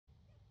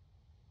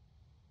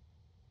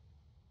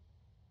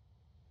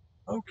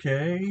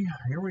Okay,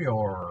 here we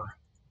are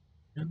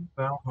in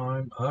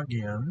Valheim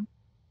again.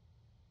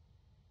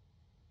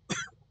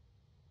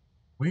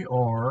 We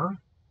are.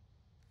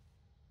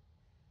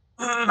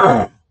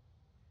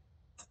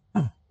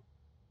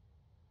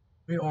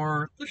 We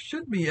are. This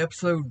should be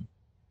episode.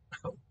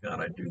 Oh God,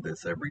 I do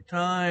this every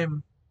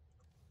time.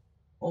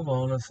 Hold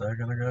on a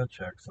second, I gotta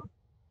check some.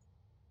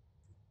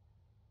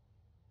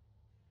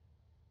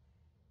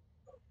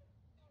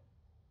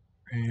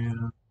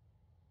 And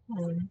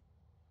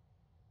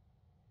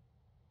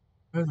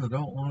because I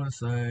don't want to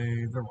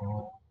say the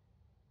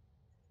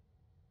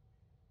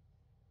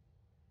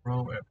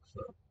wrong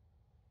episode.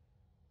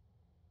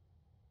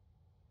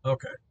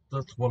 Okay,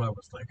 that's what I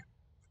was thinking.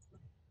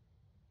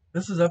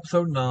 This is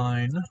episode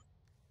 9.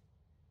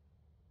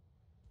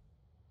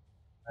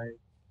 I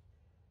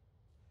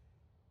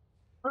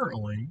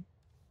currently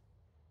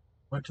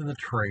went to the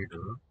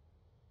trader.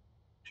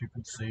 As you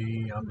can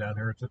see, I'm down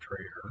here at the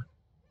trader.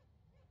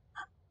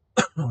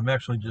 I'm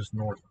actually just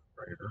north of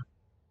the trader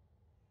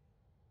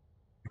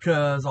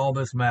because all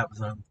this map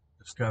is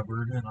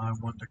undiscovered, and I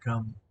want to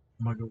come.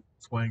 I'm gonna go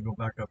this way and go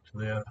back up to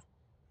the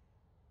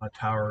my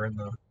tower in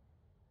the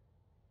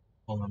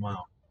on the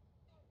mountain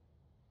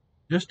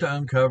just to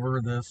uncover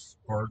this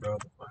part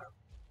of the map.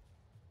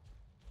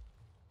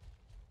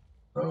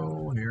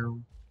 So here,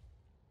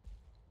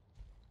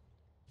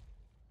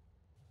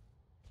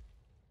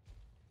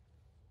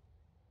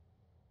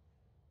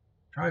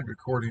 tried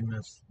recording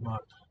this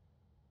not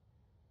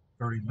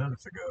 30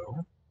 minutes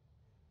ago,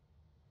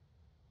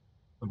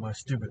 but my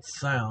stupid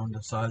sound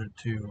decided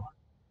to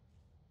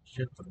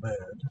shit the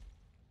bed.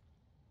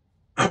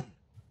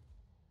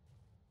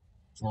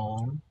 It's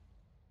long,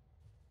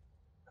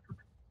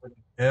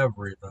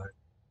 everything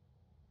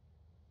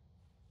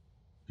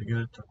to get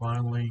it to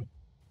finally.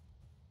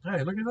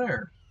 Hey, look at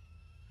there.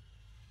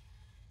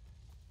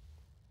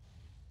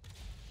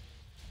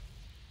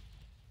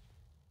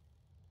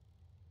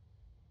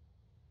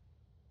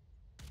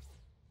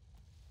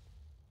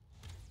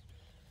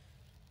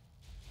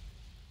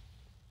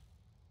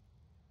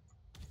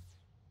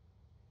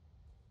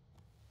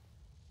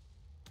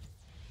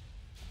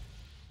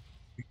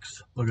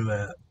 Look at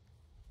that.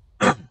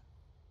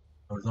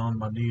 I was on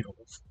my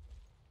needles.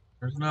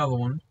 There's another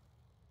one.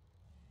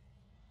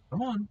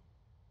 Come on.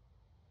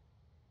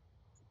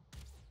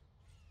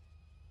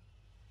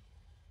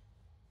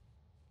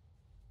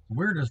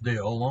 Weirdest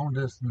deal. Long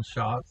distance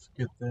shots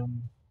get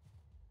them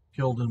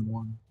killed in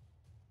one.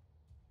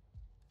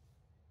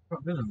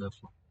 I've been in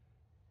this one.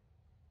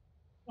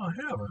 Oh, I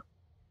haven't.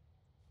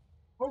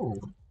 Oh,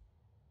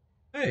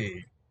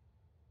 hey,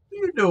 what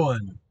are you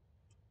doing?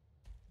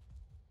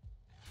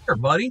 Here,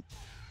 buddy.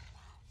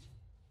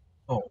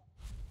 Oh,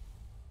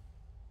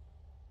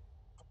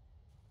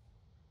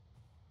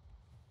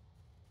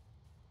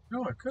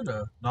 no, I could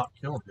have not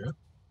killed you.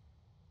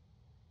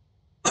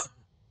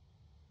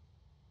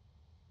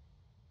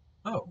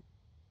 Oh,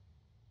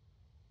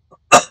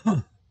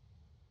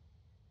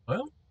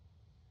 well,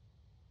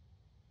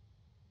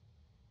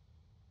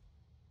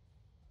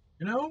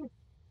 you know,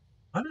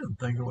 I didn't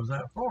think it was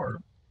that far.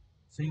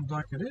 Seems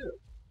like it is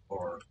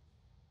far.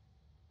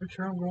 Pretty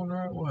sure I'm going the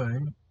right way.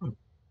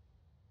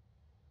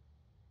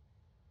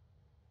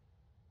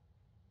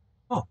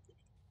 Oh,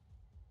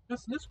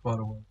 that's this by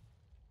the way.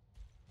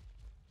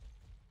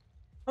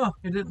 Huh,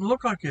 it didn't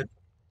look like it.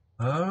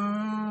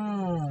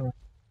 Oh,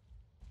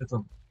 it's a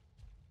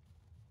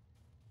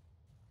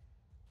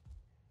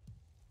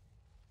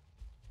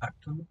back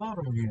to the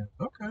bottom again.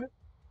 Okay.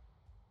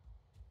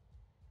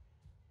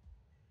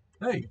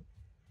 Hey,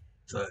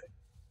 say,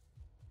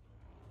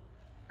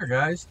 here,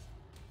 guys.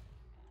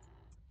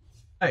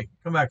 Hey,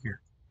 come back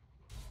here.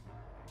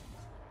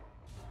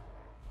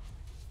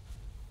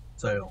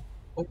 Sail.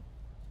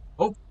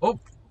 Oh, oh.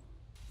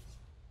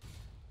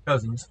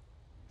 Cousins.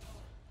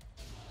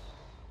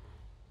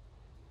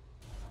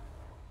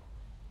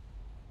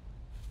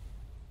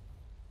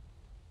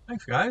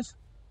 Thanks, guys.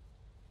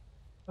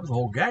 That was a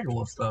whole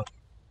gaggle of stuff.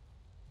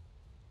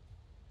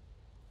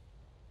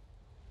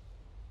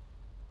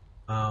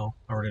 Oh,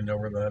 I already know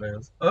where that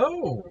is.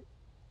 Oh!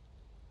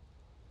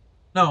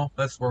 No,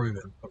 that's where we've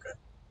been. Okay.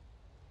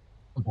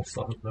 Almost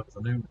thought that was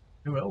a new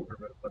elder,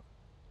 but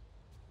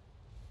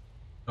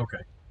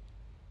okay.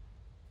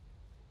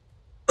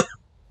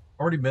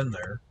 Already been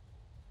there.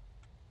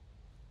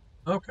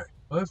 Okay,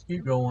 let's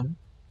keep going.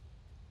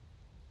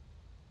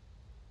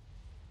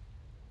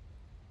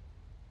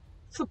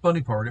 It's the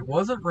funny part. It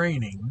wasn't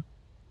raining,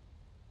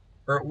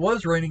 or it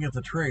was raining at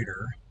the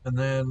trader, and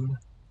then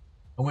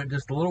I went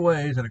just a little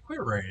ways and it quit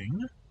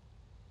raining.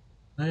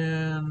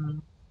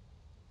 Then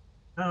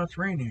now it's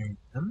raining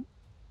again.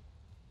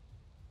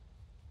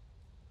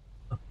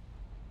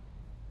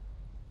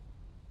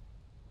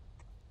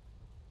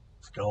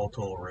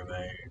 Skeletal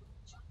remains.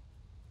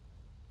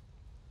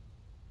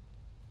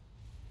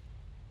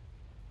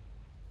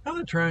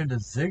 Kind of trying to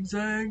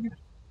zigzag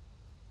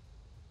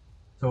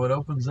so it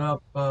opens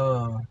up,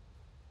 you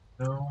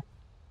know,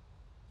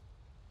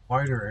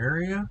 wider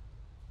area.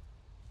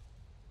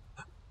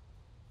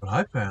 What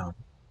I found.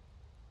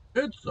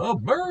 It's a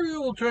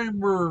burial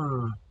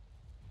chamber.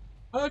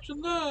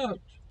 Imagine that.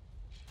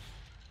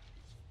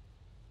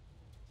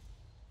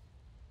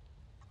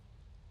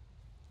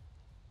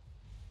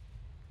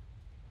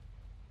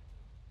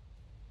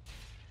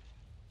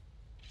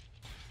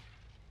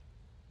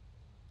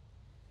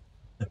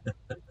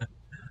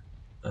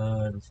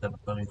 I just had a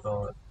funny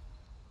thought.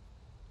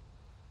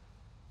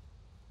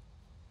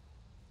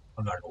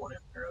 I'm not going in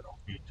there. I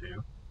don't need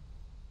to.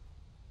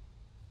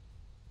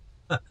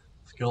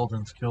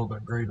 Skeletons killed a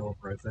great oak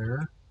right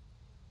there.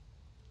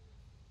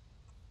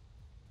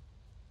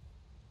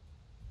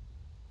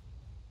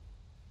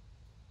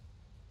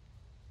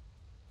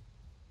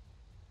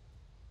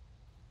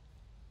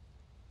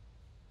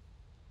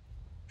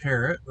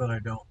 Carrot that I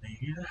don't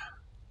need.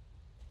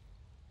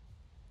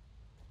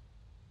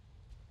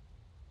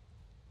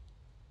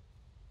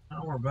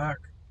 Now we're back.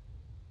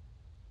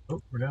 Oh,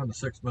 we're down to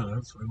 6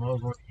 minutes. We might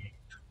as well eat.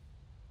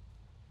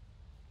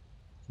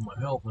 My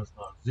health is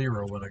not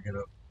zero when I get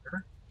up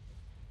there.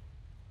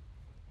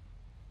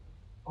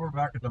 Now we're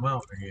back at the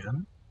mountain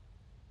again.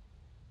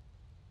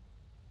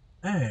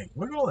 Dang,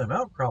 look at all them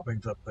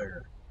outcroppings up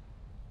there.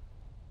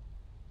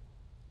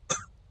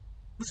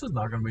 This is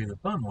not going to be the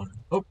fun one.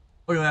 Oh,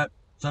 look at that.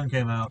 Sun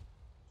came out.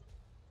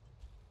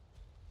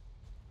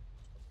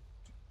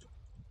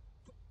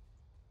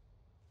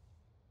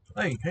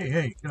 Hey, hey,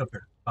 hey, get up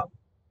here. Up.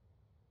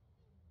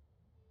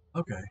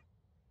 Okay.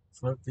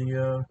 Let's let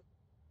the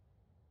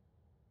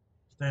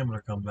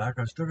stamina come back.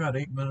 I still got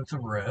 8 minutes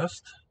of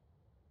rest.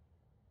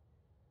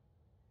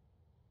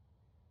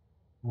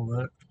 We'll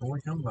let it fully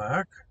come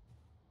back.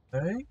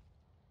 Okay.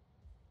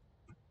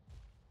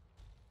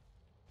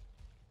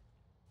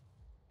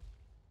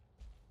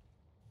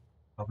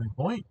 Stopping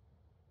point.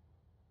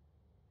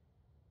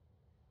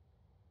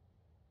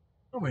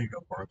 Oh, we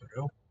got far to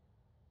go.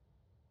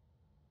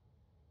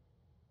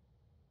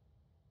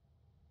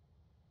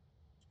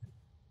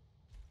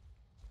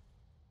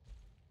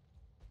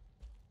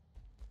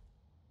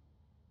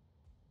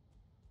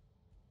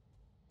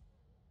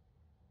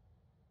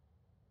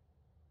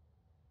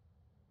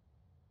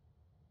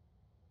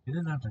 You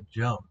didn't have to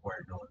jump where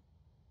you're going.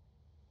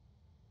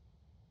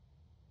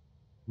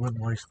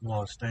 Wouldn't waste a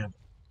lot of stamina.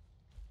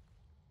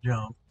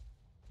 Jump.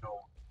 Go.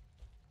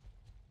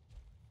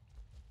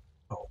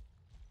 Oh.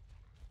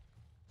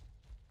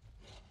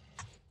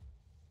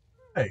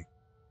 Hey.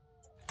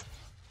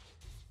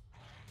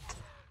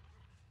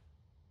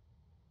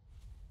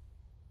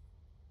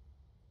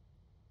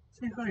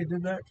 See how you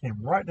did that?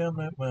 Came right down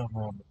that mountain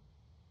on me.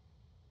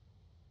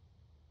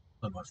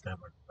 Let my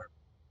stamina there.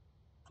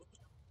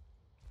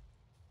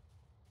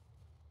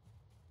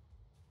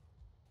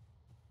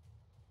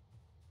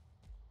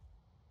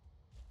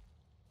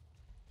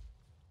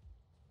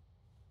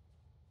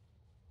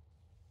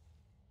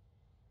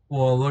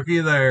 Well, looky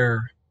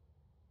there.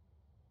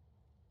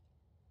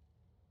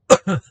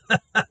 Yeah,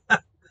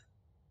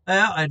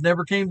 I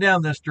never came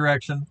down this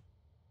direction.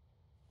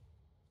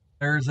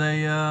 There's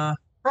a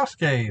cross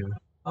cave.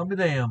 I'll be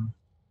damned.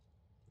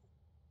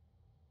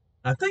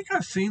 I think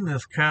I've seen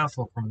this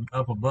castle from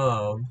up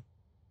above.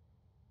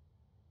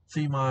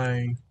 See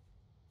my.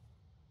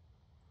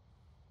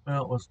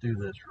 Well, let's do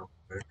this real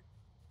quick.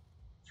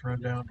 Let's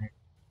run down here.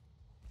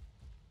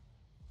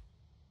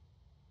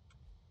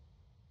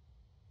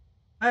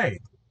 Hey,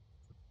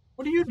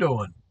 what are you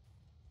doing?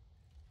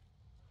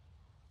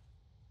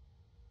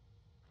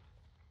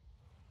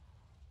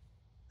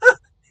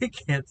 He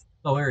can't.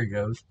 Oh, there he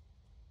goes.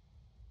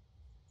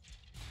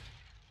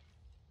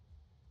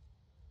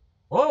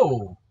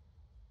 Whoa!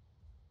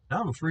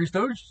 Now the three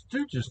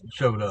stooges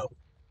showed up.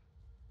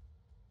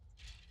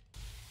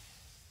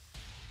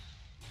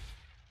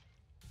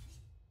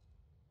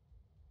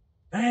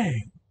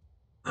 Dang!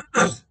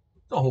 There's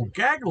a whole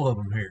gaggle of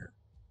them here.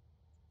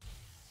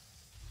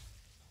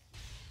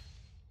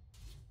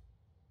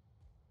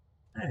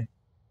 Hey.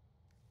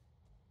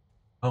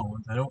 Oh,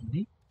 I don't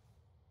need.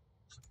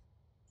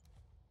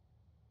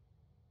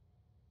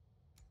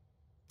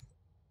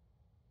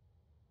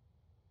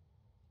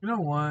 You know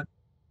what?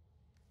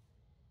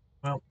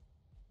 Well,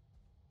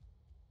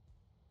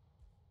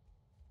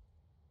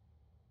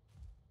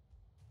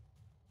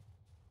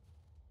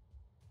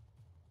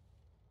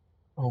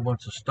 a whole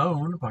bunch of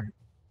stone. If I can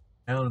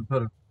down and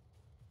put a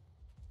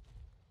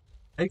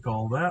take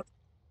all that,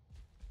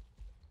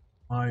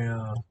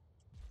 my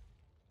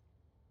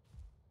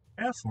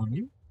castle in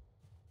you.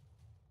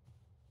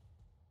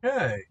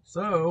 Okay,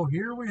 so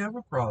here we have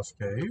a cross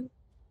cave.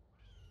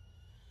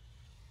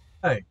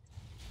 Hey,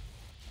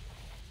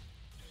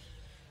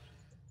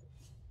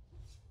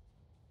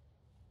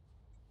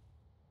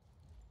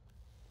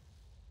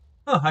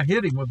 I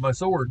hit him with my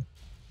sword.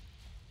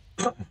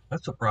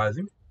 That's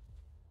surprising.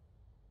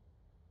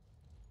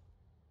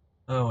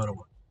 Oh, I don't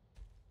want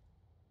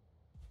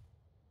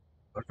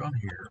to click on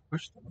here.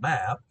 Push the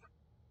map.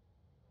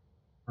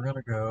 We're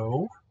gonna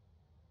go.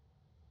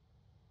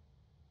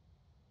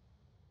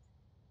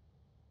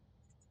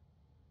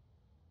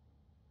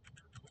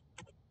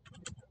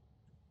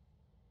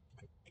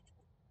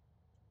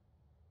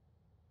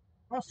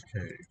 frost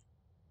cave.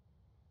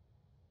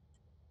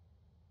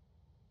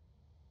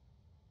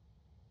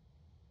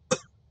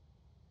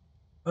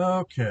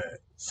 Okay,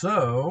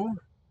 so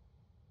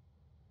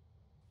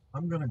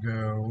I'm gonna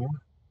go.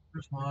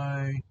 Here's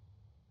my.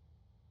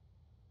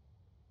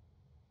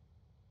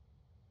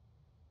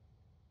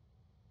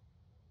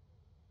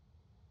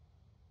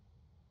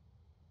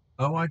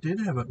 Oh, I did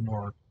have it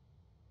marked.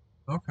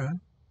 Okay,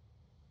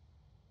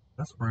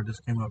 that's where I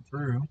just came up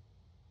through.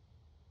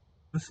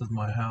 This is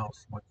my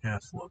house, my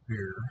castle up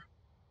here.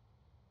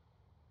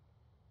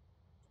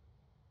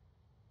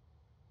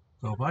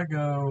 So if I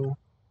go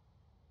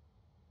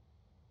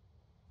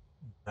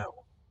that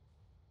one,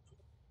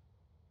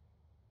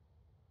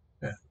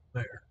 yeah,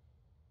 there.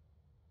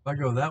 If I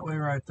go that way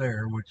right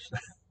there, which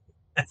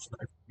that's not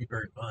gonna be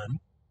very fun.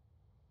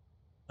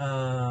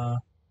 Uh,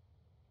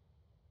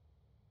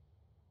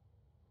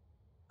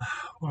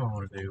 what do I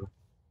want to do?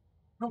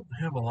 I don't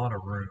have a lot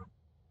of room.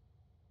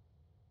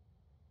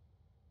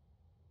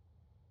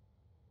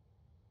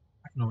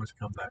 I can always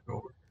come back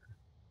over.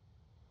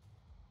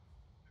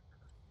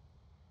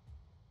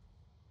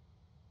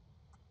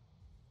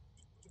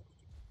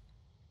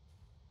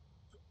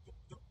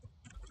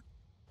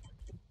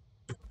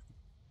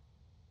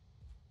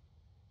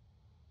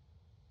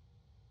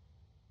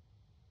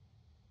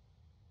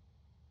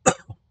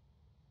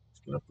 Let's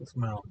get up this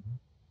mountain.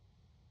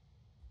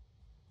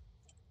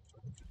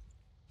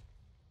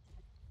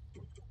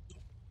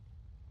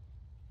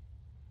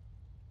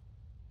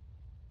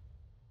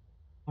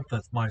 Hope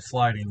that's my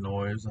sliding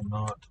noise and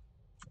not.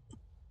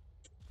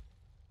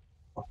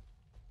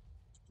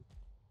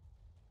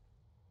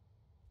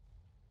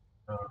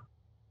 Uh,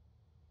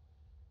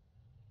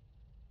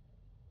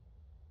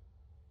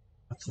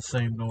 that's the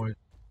same noise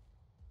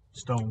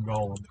stone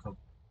golem comes.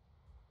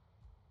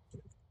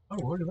 Oh,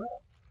 look at that.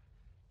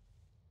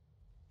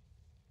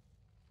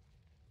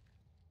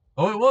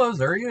 Oh, it was.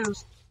 There he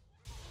is.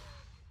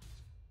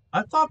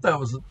 I thought that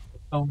was a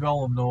stone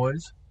golem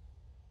noise.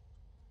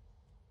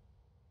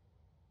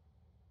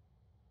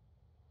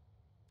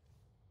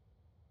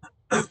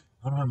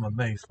 I don't have my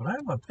mace, but I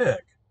have my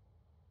pick.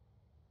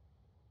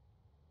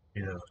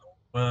 He doesn't.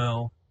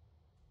 Well,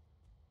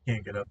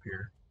 can't get up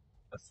here.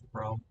 That's the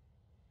problem.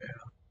 Yeah,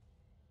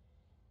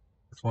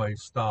 that's why he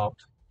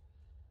stopped.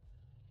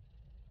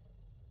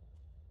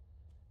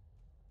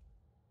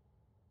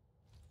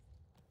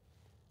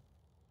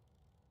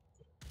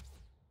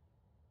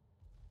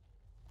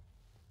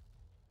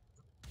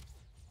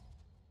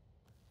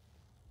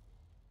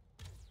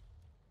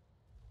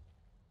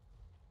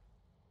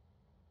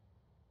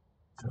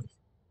 So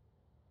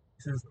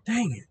he says,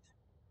 "Dang it!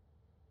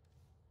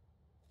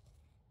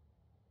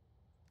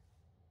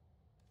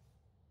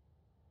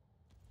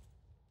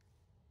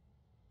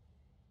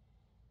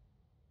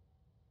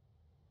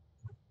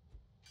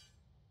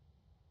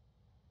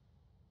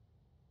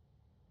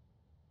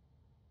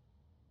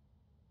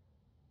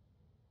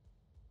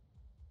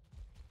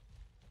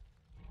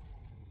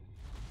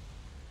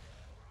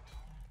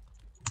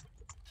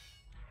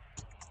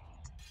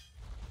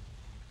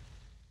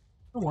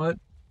 You know what?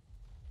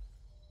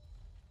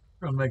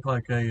 We're gonna make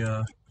like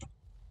a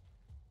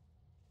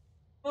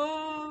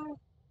uh,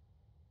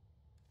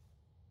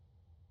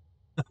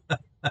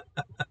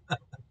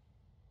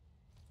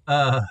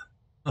 uh,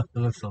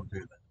 let's don't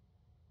do that.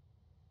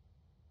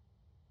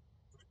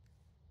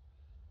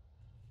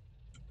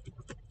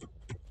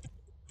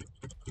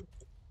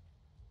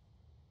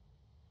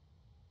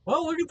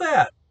 Well, look at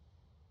that.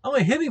 I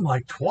only hit him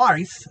like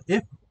twice,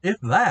 if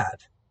that,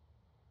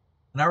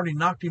 and I already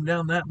knocked him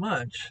down that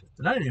much.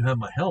 And I didn't even have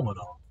my helmet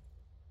on.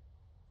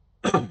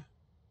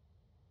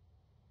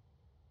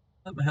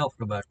 Let my health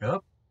go back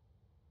up.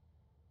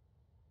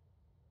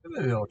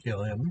 Maybe I'll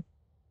kill him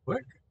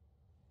quick.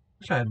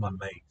 Wish I had my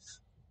mace.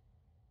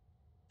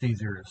 It's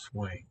easier to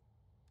swing.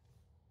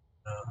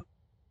 Uh,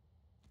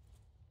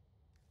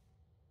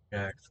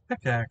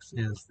 Pickaxe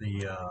is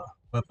the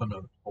weapon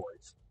of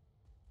choice.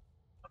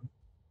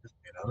 It's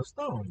made out of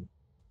stone.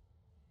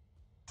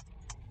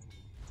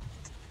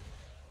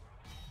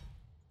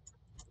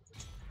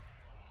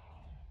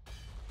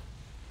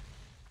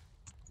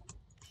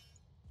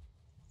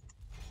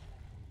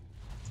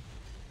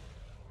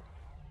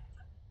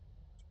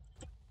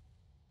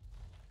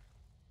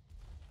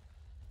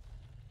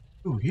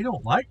 Ooh, he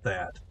don't like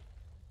that.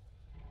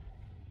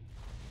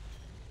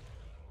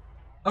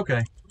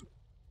 Okay,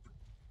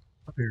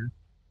 up here.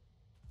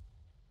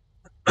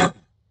 So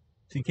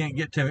he can't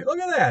get to me. Look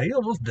at that. He's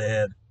almost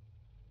dead.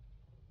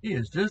 He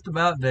is just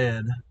about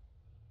dead.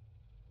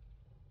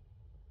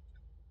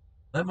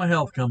 Let my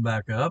health come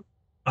back up.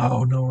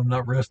 Oh no, I'm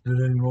not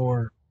rested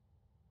anymore.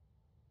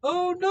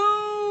 Oh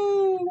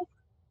no!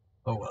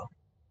 Oh well,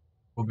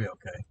 we'll be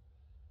okay.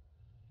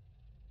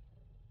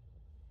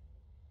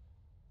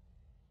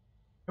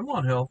 Come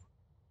on, health.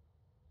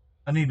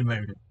 I need to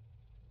make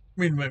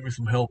me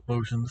some health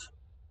potions.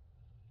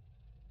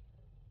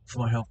 So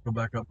my health go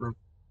back up. Then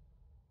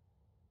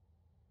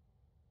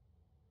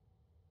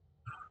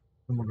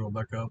we'll go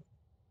back up.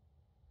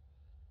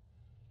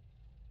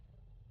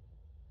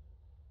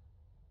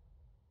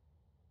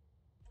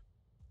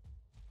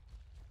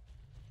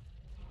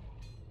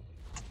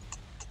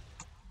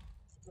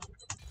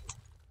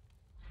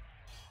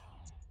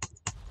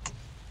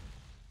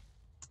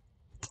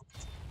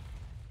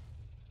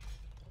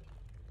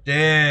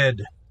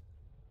 dead.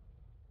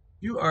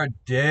 You are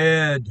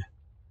dead.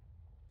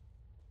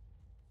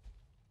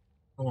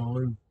 I want to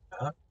lose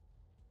that.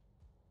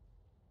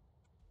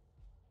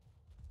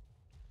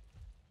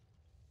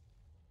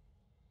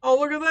 Oh,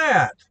 look at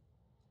that.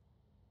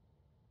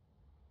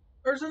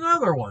 There's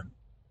another one.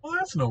 Well,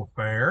 that's no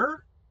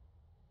fair.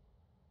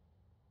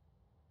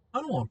 I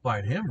don't want to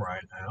fight him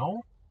right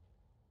now.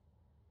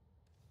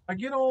 I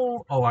get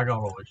all. Oh, I got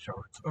all his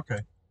shards. Okay.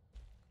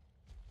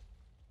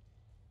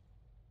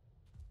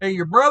 Hey,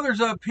 your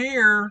brother's up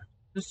here.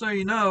 Just so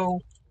you know.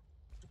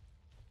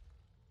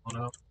 Oh,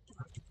 no.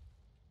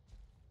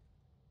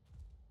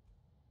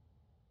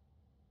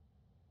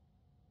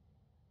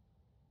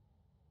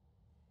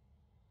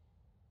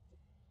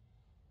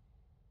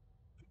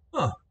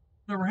 Huh.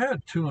 Never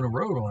had two in a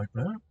row like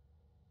that.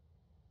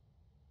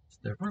 It's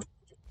different.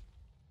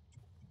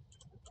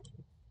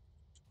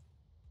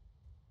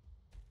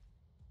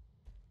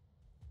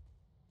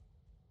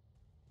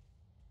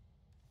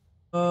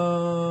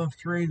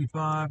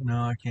 385. No,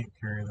 I can't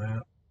carry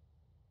that.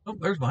 Oh,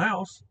 there's my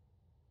house.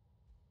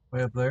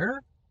 Way up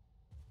there.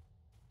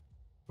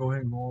 Go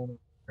ahead and go on up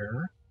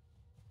there.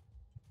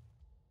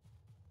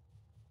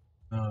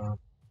 Uh,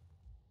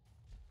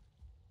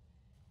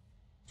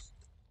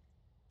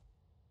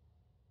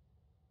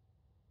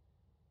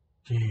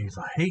 Jeez,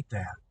 I hate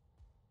that.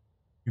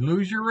 You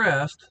lose your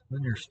rest,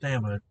 then your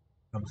stamina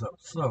comes up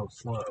so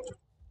slow.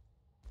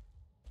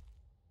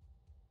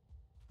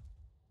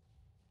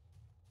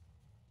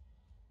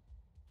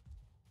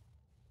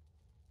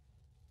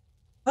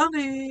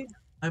 Honey,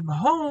 I'm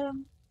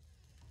home.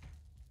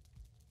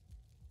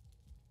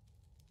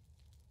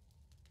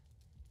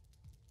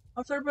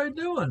 How's everybody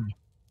doing?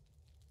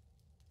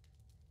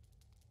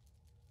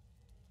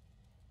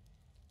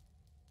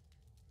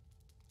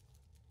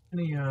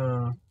 Any,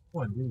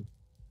 what do I do?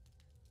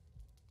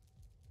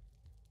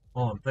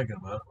 While I'm thinking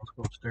about it, let's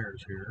go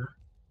upstairs here.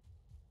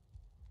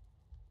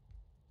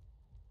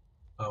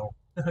 Oh,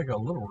 I got a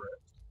little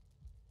rest.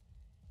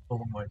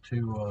 Over my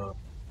two, oh,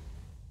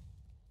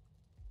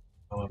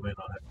 I may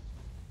not have.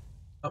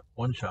 Oh,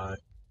 one shy.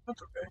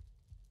 That's okay.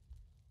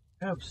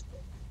 Have stuff.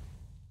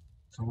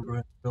 So we're going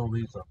to fill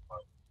these up.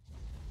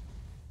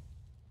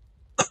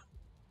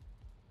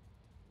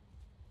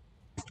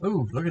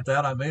 Ooh, look at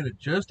that. I made it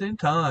just in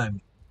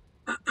time.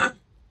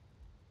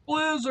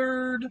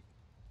 Blizzard!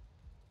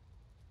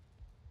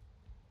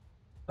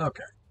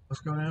 Okay,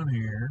 let's go down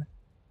here.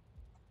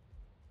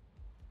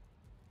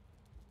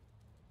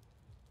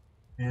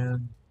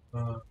 And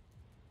let's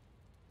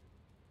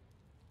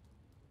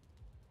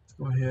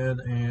go ahead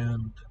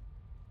and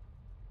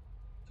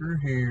through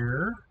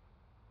here.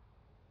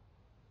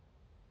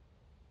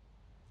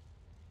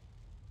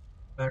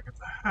 Back at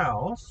the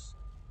house.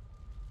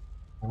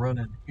 Run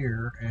in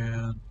here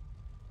and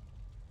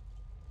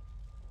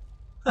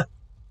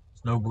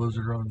snow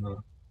blizzard on the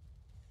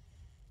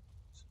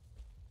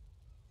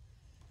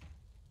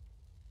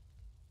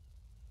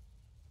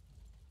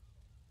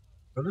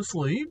go to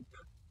sleep.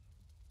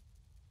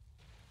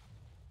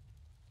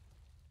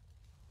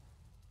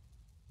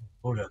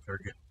 Boat out there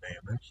getting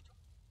damaged.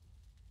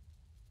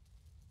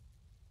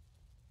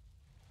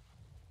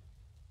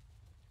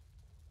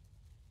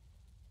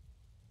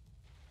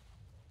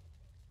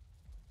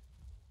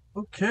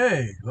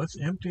 Okay, let's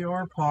empty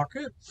our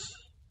pockets.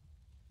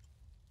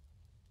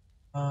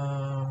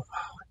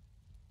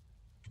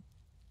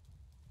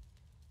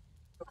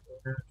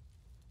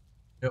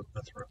 Yep,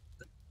 that's right.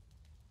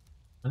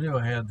 I knew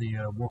I had the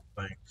wolf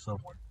bank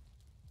somewhere.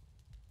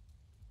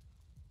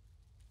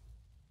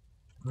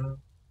 Uh,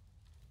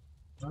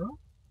 no?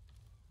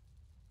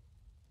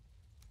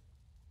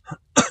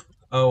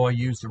 Oh, I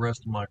used the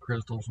rest of my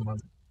crystals when I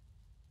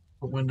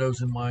put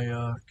windows in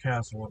my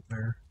castle up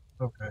there.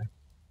 Okay.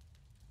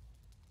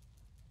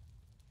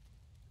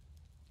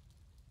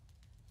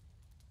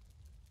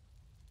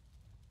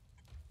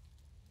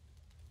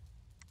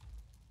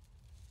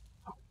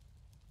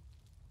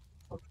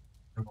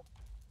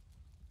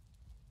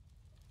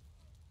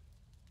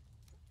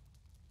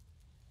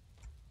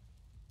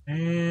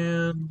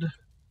 And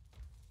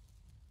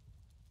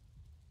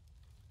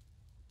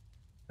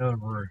out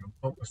of room.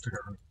 Oh, let's take our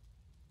room.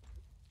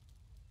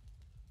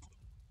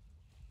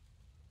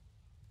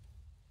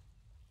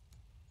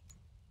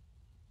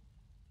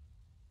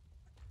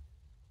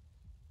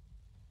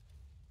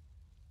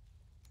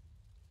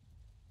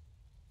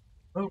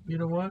 Oh, you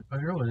know what? I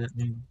really didn't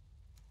need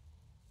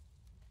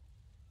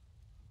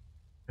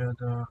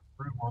that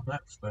room on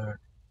that stack.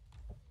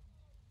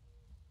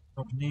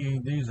 Don't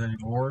need these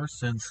anymore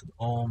since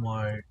all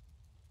my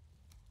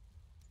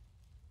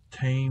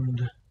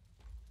tamed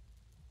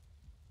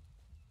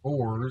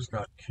boars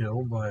got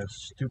killed by a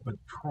stupid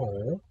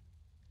troll.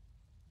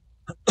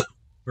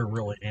 We're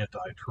really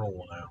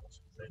anti-troll now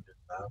since they did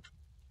that.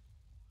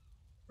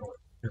 So it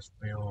pissed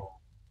me off.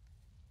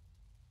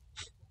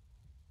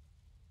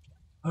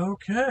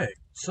 Okay,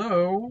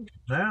 so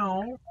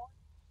now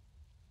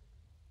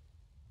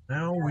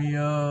we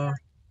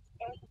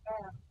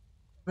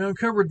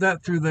uncovered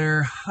that through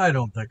there. I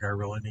don't think I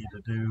really need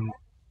to do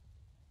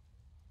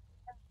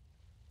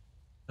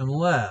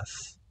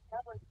Unless,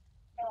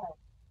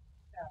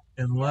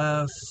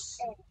 unless,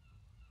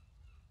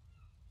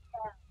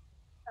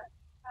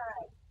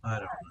 I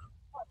don't know.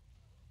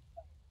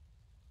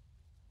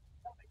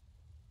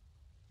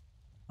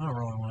 I don't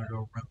really want to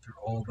go run through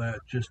all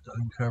that just to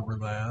uncover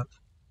that.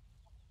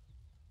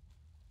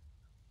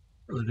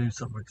 Really do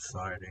something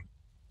exciting.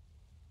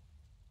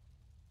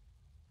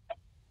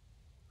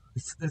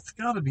 It's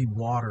got to be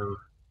water.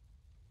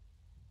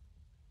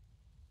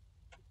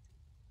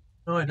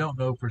 No, I don't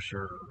know for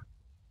sure.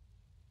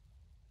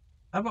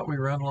 How about we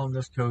run along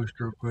this coast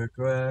real quick?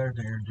 Go out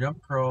there, jump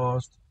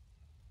across,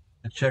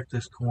 and check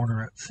this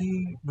corner out.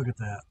 See, look at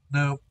that.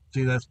 No,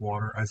 see, that's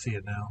water. I see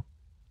it now.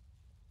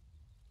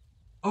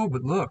 Oh,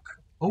 but look.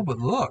 Oh, but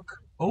look.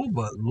 Oh,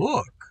 but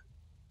look.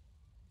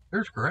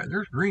 There's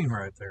green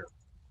right there.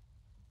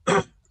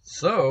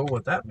 So,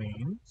 what that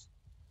means,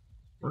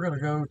 we're going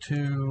to go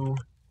to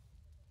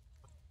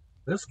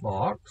this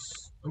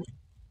box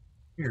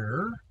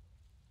here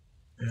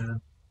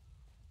and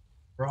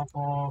drop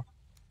off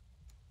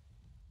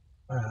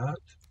that,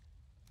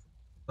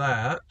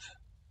 that.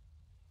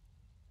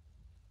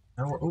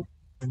 Now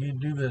we need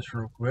to do this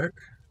real quick.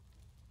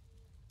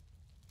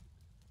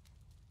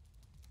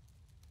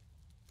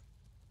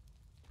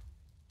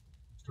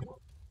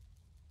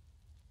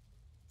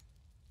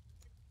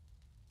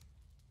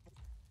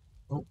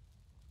 Oh,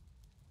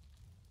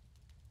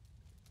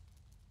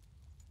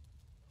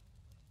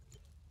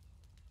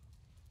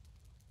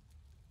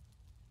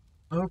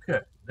 okay,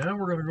 now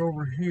we're going to go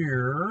over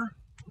here,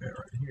 yeah,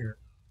 right here,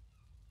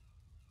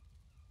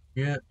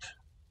 get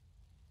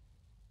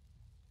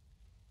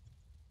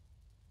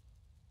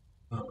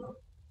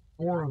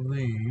 4 of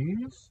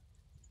these,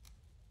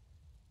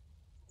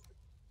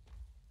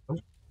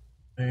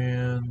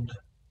 and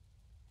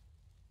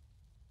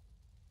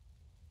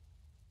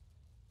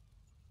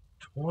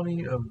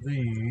 20 of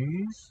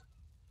these,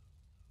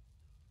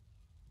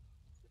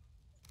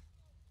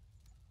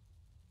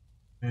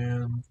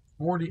 and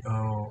 40,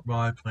 oh, well,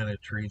 I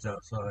planted trees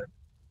outside.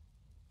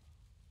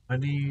 I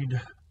need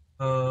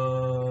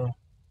 40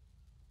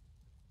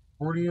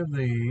 of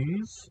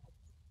these.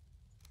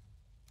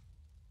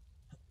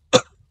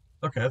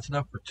 Okay, that's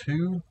enough for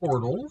 2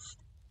 portals.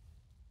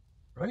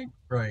 Right?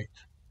 Right.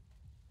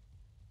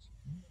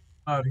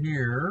 Out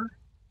here.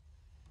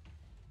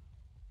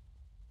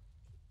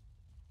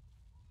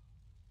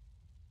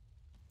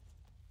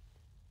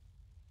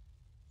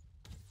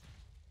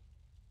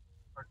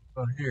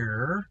 Out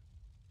here.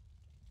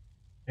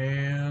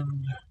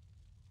 And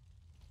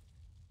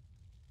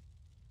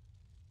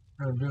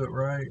I'm going to do it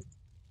right.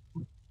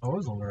 I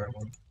was on the right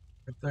one.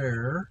 Right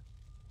there.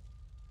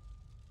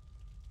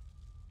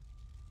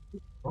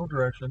 Wrong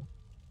direction.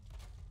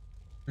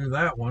 Do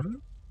that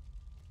one.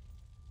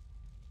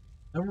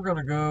 Then we're going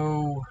to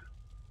go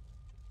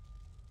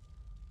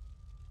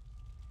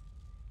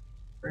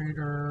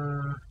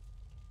greater.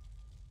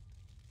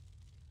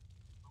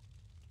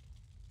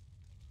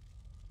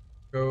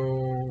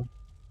 Go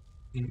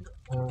E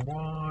or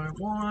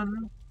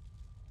Y1.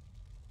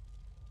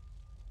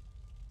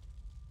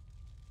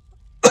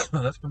 That's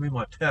going to be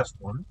my test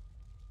one.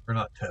 Or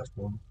not test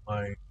one,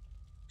 my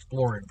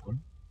exploring one.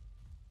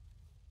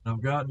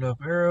 I've got enough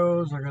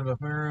arrows, I got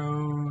enough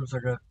arrows, I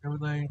got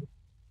everything.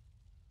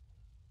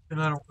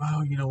 And I don't,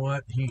 oh, you know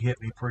what? He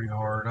hit me pretty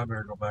hard. I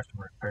better go back to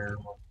repair.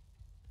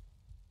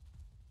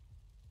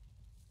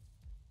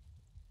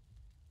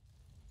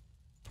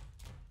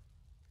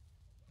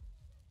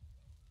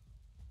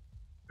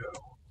 Go.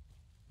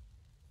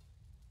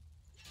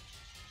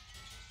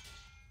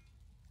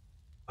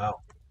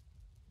 Wow.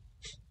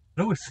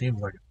 It always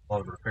seems like a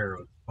lot of repair,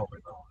 but probably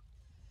not.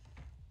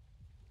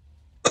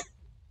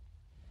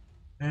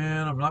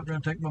 And I'm not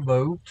going to take my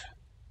boat.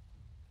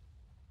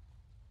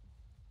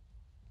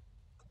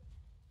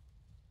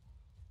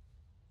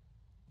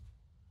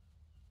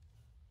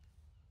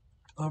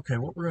 Okay,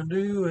 what we're going to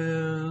do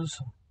is,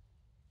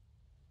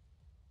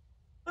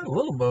 I had a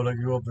little boat I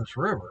can go up this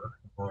river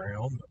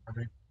around. I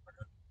think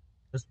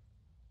just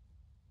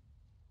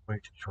way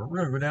too short. We're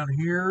going to go down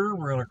here.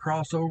 We're going to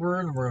cross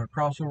over, and we're going to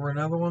cross over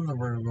another one. Then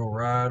we're going to go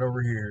right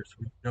over here. So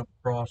we jump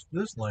across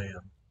this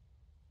land.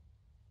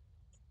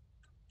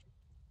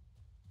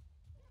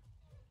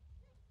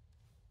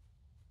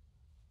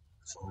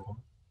 This on.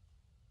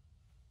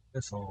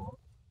 This on.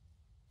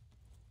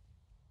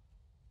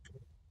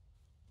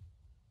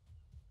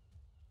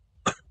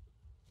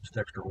 Just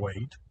extra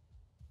weight.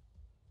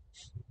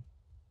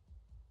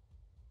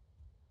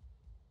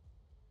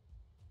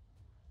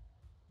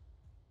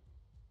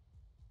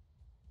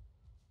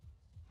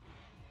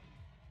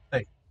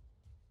 Hey.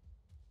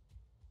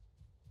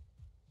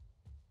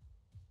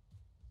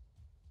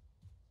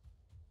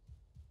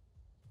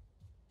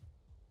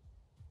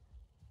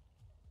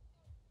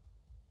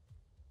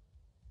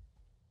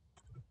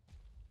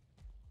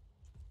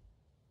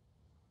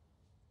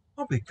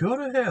 I'll be go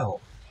to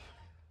hell.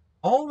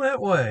 All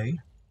that way.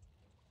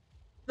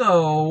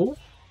 No.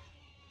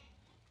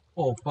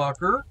 Little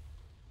fucker.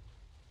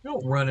 You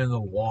don't run in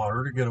the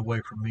water to get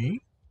away from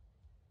me.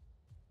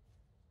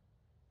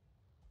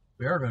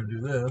 We are going to do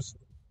this.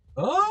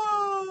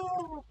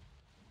 Oh!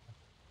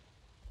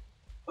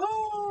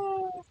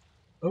 Oh!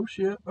 Oh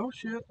shit, oh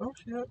shit, oh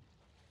shit.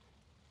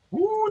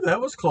 Ooh,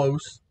 that was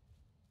close.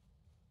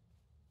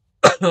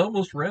 I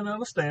almost ran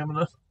out of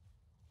stamina.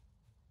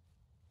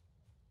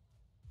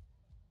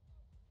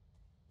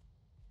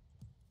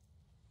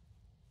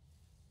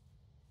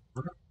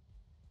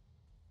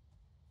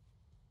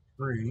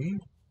 Three.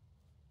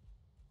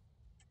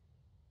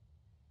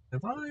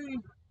 Have I?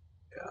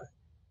 Yeah.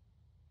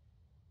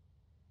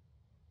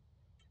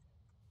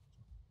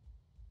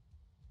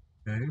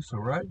 Okay, so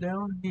right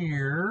down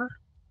here.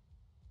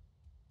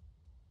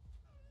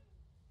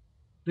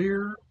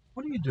 Dear,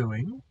 what are you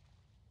doing?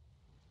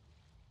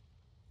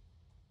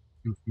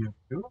 You.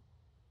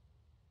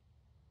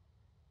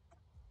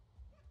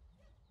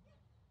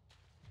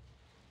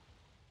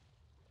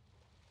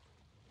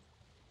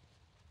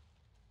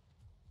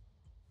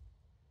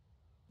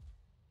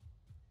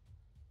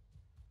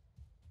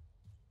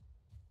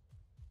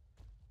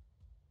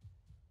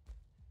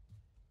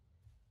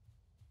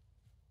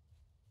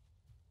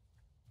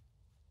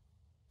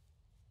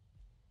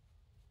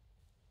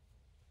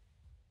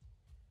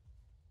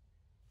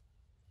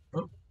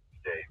 Oh,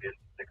 David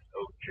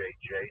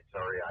 60JJ.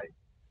 Sorry,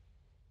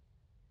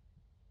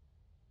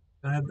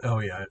 oh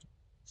yeah,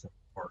 it's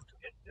parked.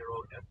 hit 0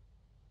 and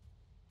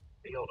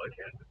failed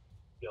again.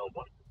 Yell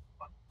one.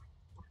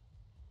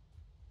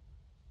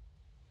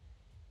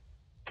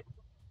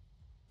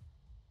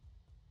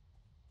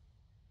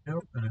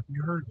 Yep, and if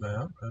you heard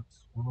that,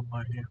 that's one of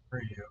my hand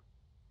radios.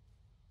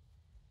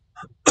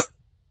 It's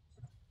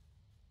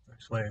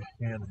actually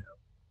a handheld.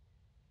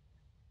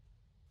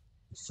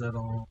 It's set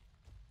on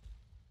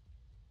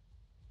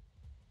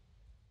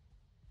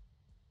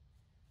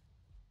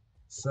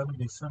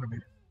 70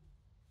 centimeters.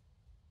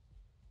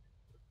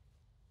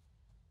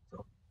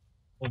 So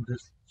on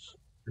this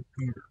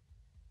repeater.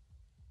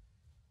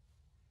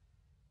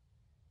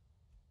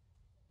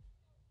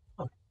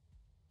 Huh.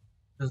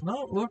 Does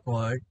not look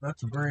like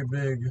that's a very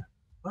big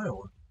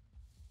island.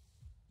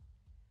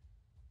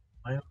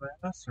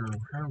 Landmass or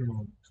however you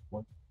want to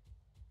explain.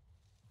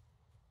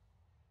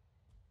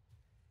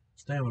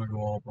 Stamina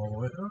go up all the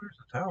way. Oh, there's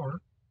a tower.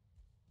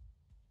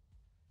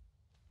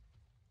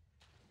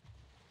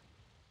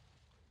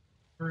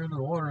 We're into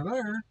the water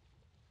there.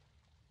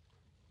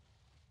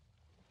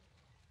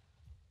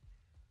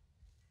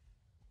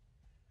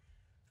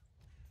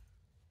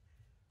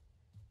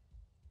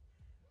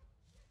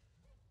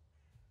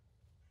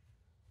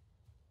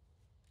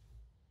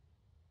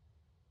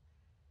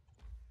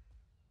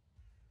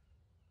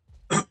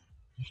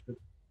 Just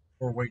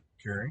more weight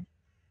to carry.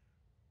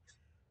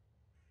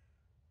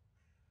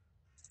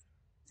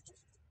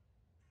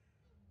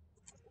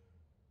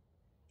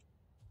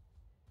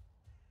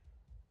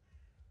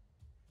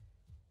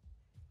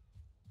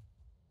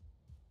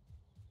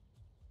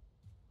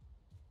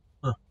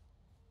 Huh.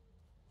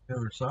 The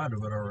other side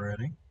of it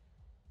already.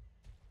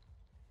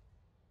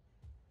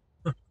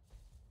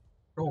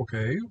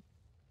 Okay.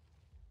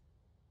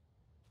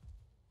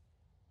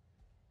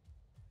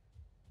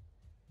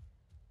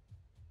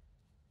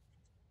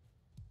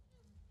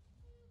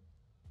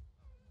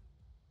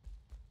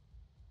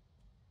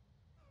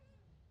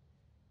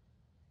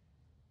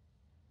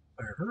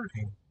 I heard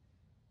him.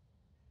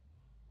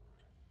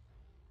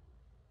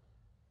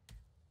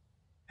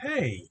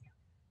 Hey,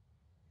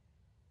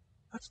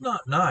 that's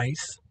not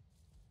nice.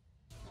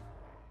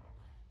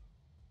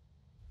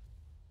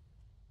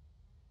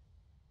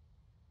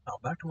 Oh,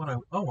 back to what I.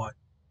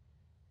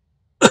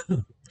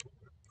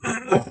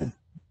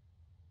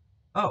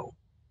 Oh,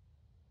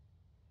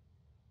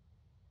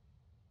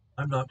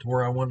 I'm not to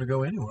where I wanted to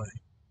go anyway.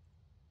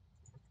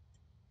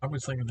 I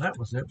was thinking that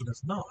was it, but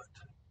it's not.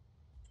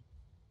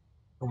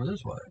 Over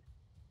this way.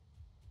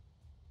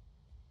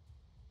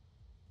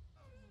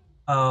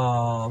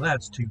 Oh,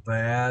 that's too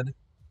bad.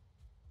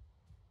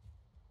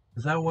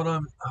 Is that what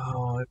I'm?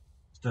 Oh, it's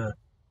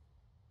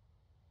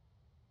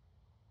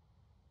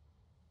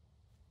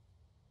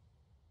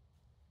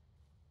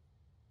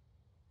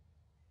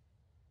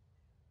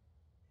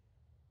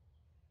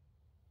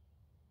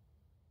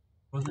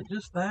was it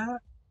just that?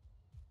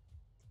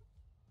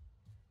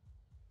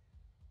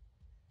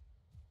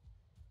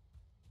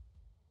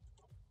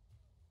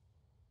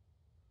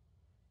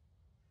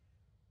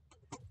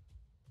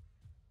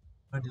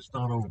 I just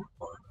not over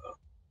far enough.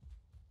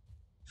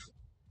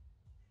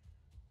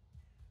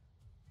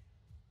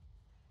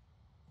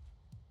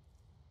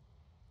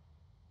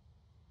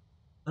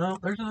 No,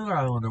 there's another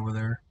island over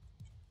there.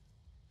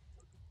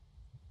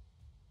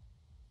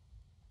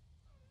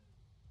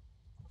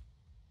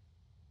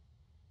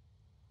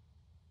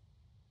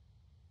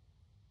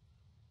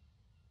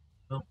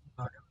 No,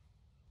 not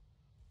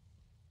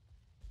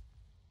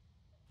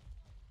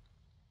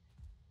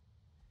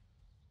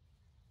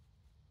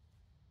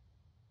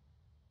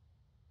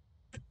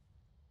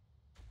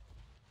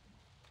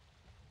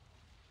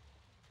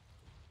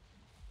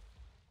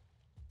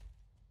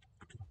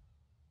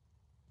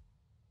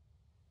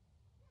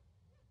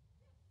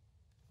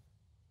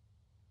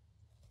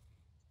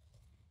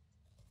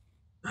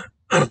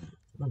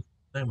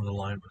Same when the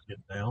line was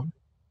getting down.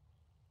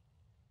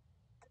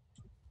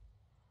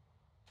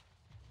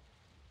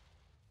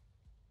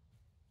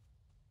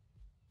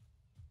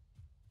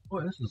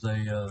 Boy, this is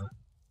a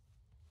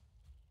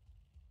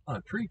lot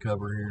of tree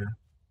cover here.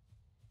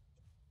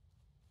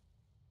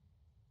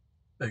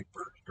 Big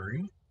birch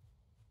tree.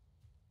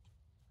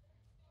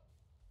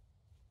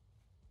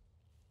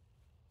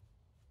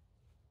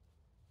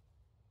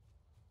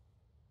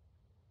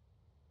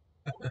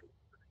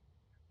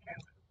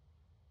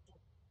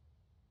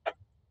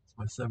 It's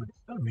my 70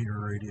 centimeter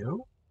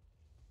radio.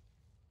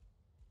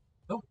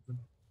 Oh,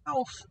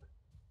 house.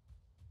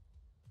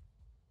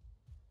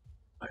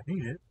 I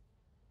need it.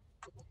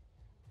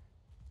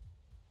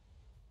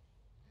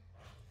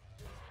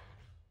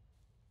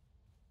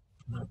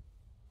 No.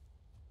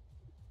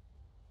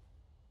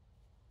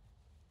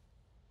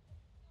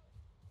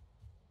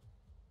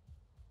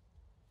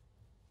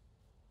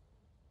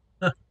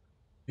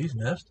 Bee's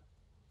nest.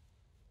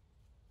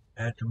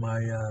 Add to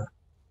my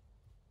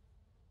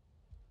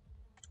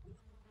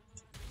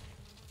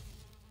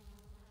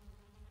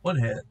one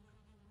head.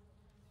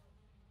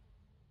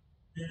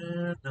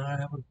 And now I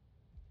have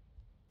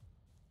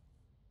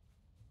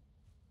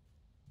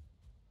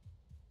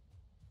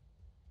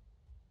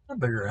a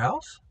bigger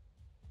house.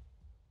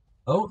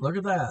 Oh, look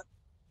at that.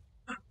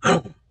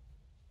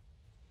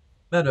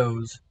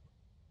 Meadows.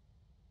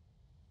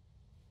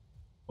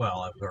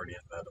 Well, I was already in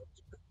Meadows.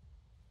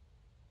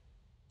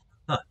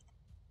 Huh.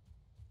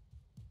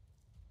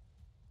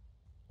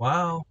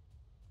 Wow.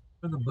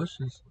 Look at the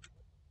bushes.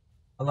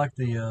 I like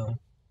the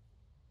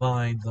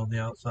vines on the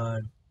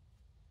outside.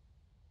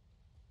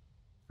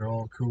 They're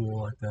all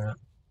cool like that.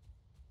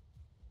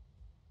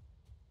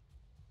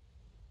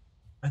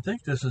 I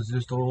think this is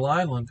just a little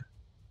island.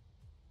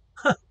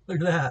 Look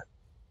at that.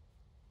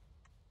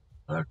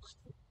 That's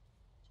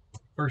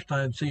first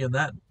time seeing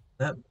that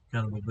kind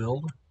of a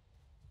build.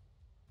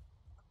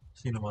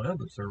 Seen them on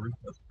other servers.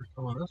 That's the first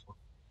time on this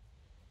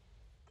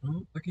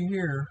one. Looky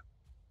here.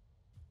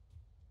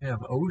 We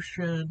have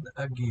ocean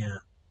again.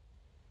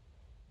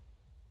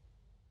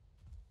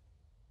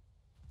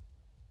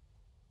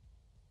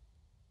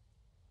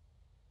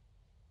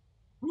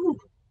 Woo,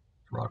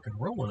 it's rock and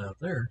rolling out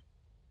there.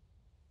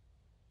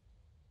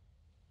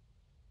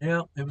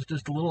 Yeah, it was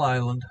just a little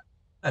island.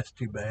 That's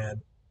too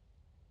bad.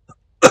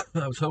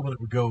 I was hoping it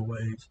would go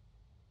away.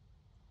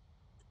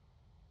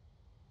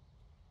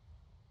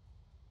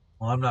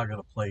 Well, I'm not going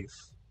to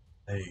place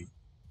a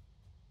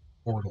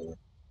portal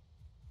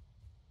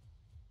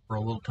for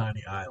a little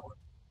tiny island.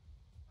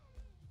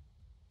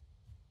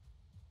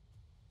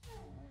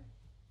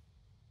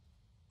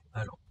 I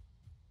don't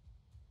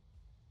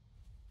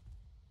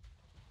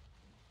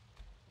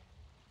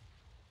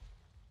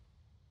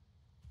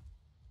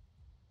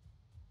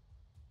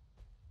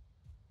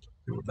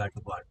do it back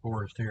in Black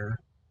Forest here.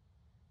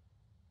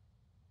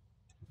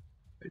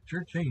 It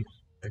sure changed.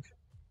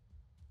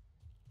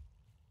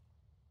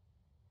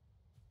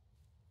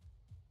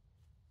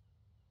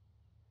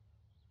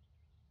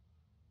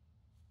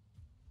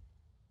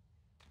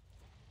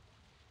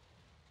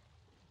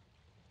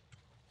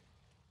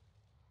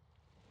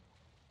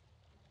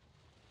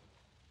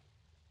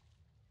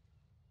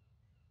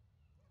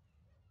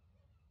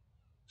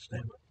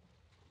 Stand up.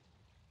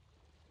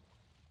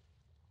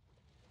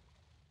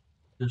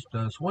 Just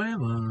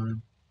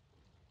swimming.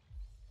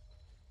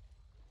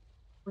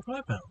 Look what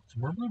I found.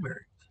 Some more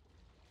blueberries.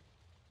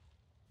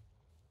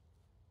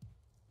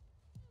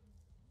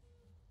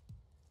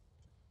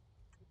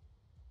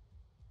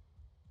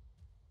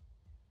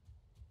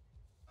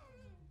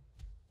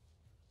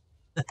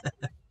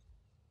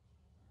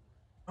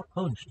 I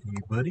punched you,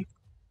 buddy.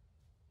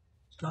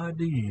 Yes, I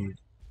did.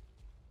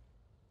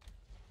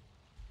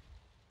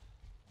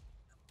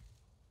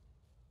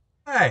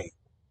 Hey!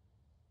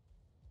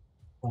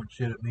 Don't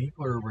shit at me.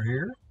 Put her over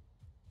here.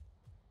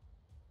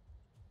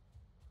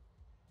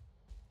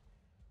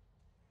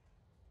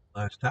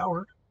 Nice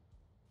tower.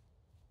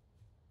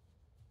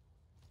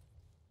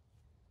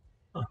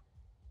 Huh.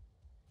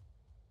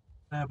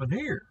 What happened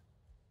here?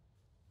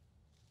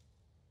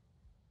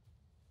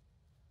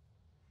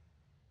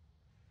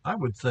 I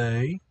would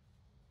say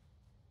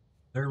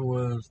there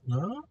was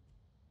no.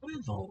 What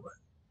is all that?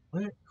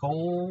 Plant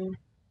coal,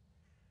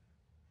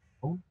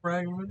 old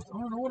fragments. I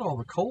don't know what all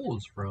the coal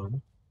is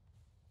from.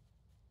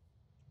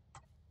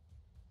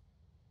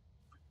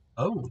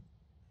 Oh,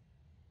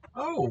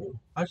 oh!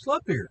 I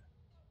slept here.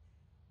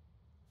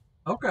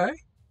 Okay.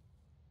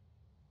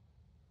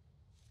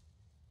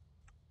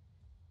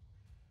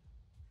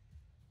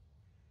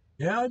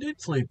 Yeah, I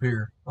did sleep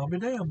here. I'll be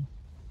damned.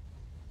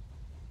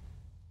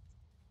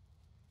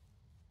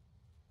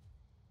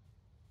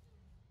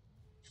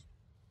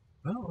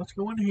 Well, let's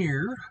go in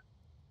here.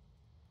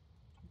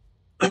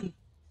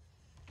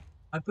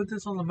 I put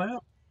this on the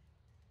map.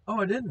 Oh,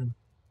 I didn't.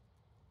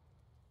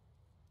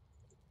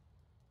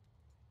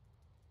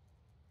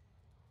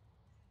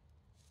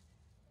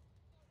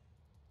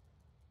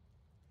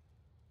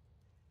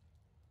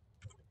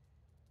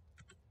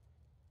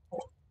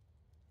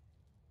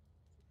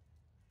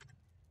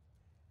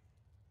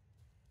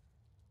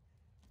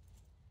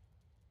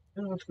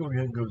 let's go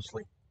ahead and go to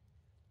sleep.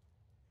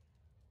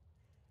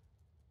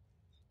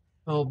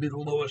 I'll be the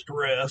lowest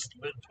rest,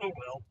 but oh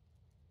well.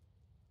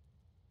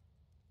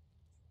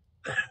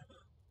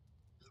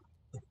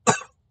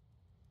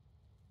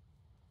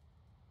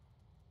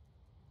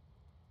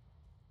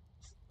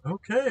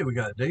 Okay, we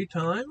got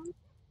daytime,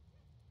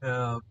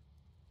 have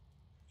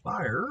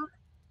fire.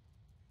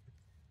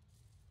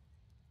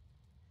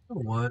 You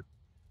know what?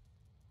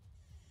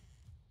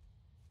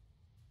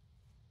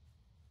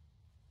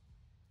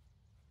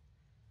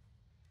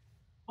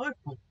 Why?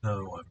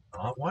 No, I'm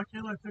not. Why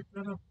can't I pick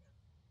that up?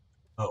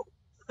 Oh,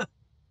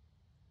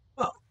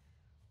 well,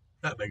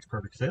 that makes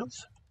perfect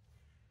sense.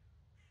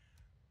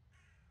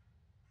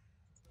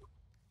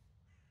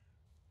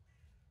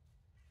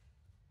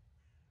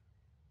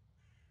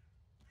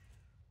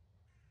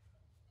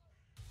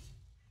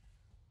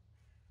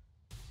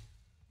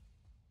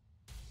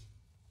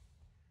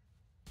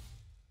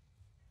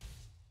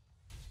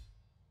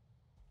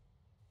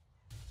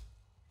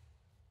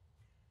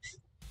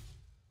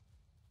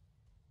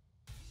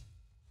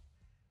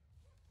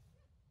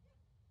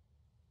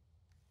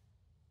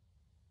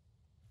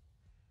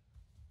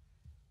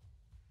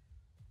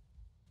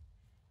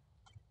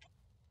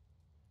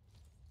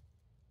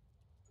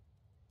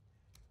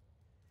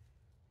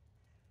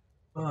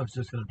 Oh, I was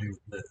just going to do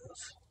this.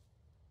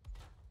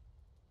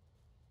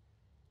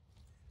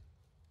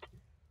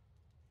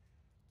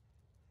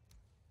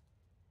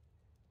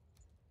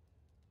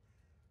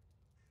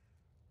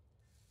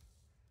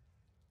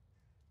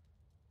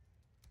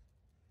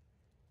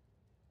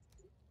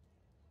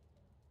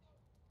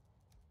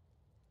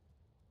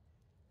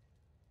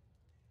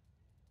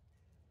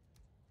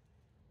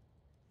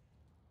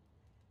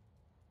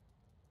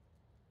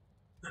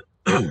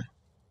 I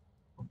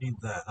need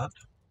that.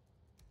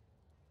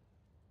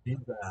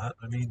 Need that.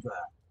 I need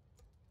that.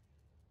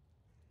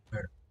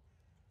 There.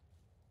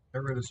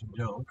 Get rid of some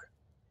junk.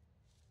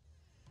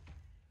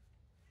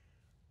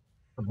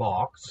 The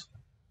box.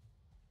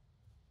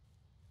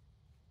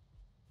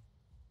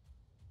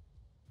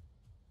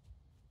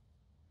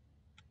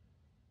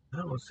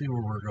 Now let's see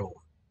where we're going.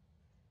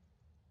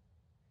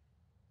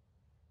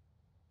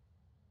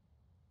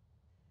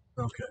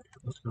 Okay,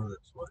 let's go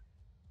this way.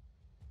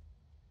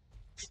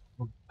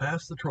 We'll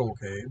pass the troll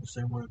cave,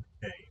 same way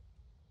we came.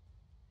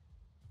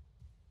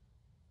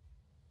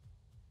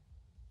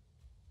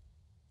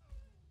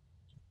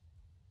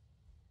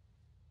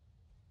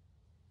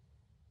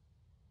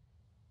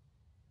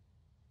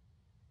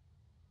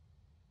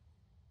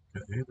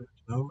 Okay,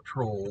 there's no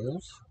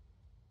trolls.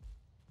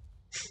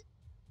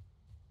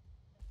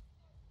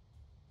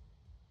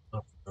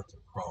 That's a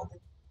problem.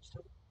 Just a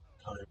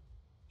time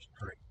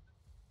straight.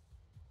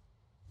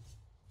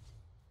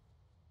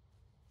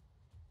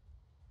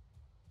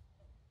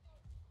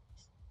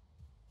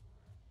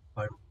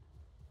 I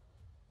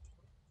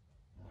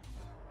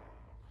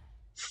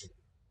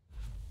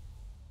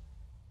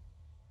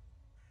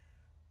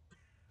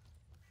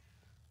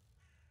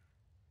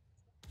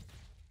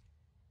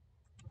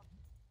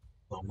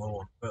I'm low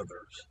on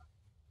feathers.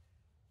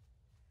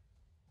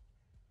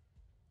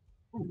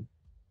 Ooh,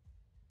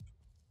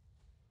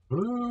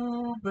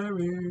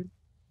 blueberry,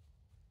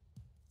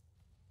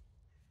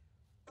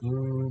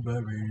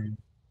 blueberry.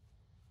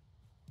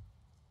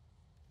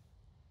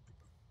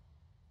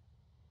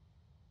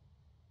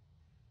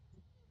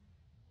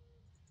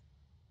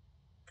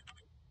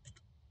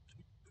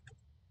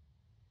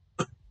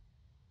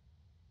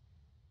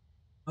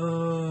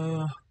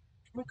 Uh,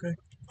 okay.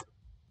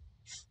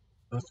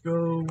 Let's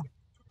go.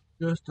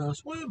 Just a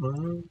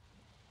swimmer.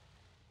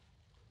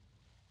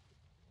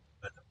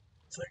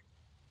 Say,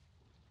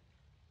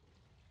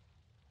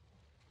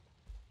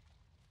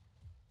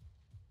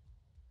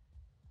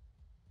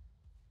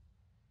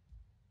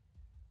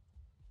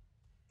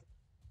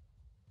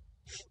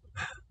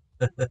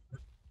 I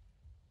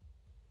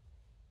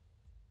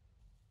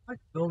can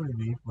only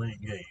be playing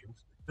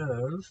games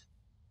because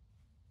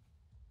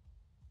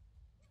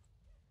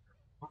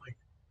when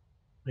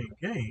playing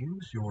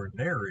games, you're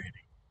narrating,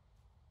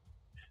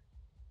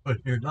 but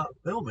you're not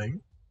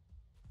filming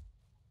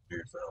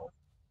yourself.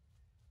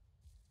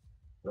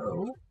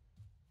 So,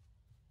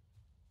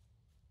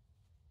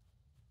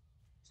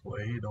 this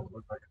way you don't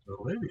look like a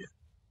total idiot.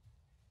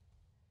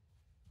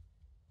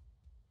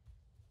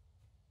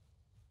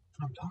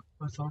 I'm talking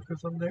to myself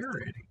because I'm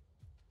narrating.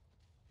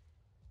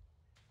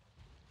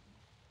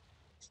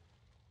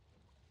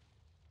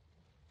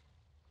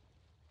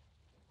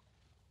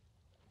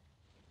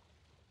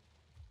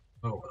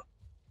 Oh well.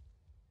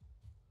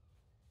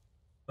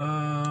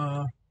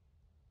 Uh,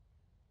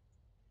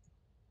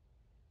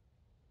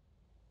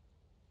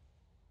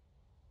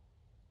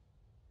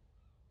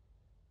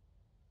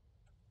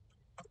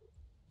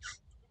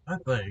 I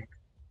think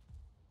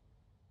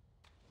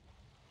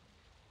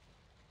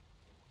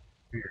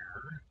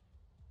here,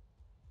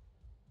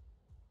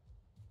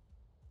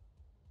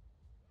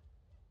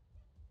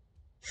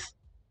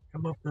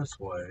 come up this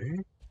way.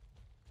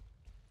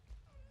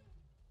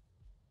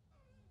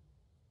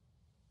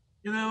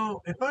 You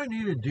know, if I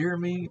needed deer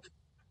meat,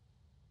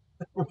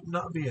 There will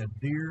not be a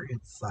deer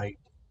in sight.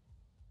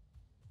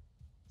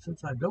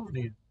 Since I don't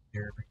need a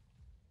deer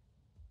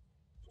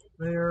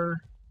there,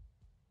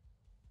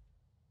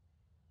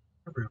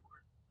 everywhere.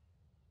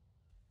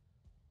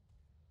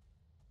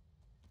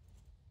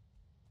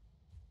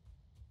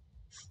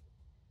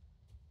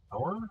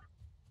 Tower?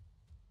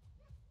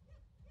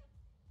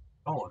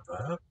 Call it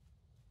that.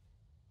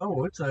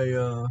 Oh, it's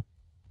a,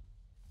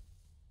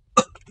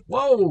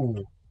 whoa!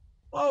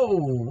 Whoa,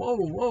 whoa,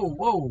 whoa,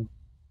 whoa.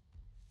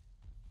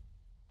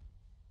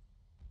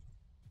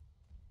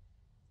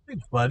 Hey,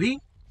 buddy.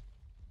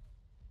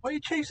 Why are you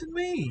chasing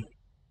me?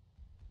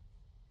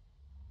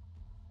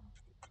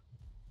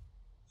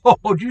 Oh,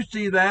 did you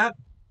see that?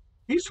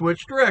 He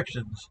switched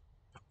directions.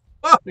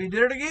 Oh, he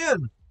did it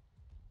again.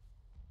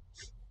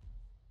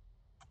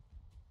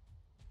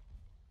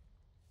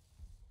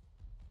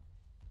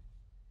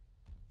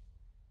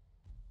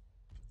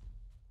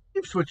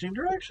 Keep switching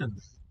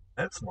directions.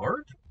 That's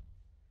smart.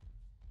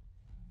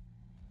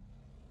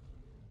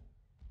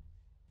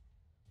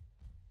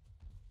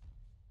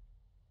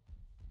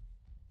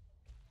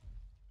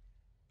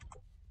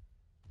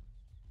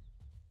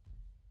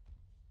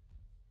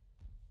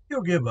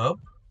 He'll give up.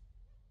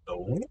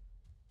 No,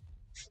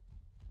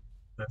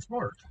 that's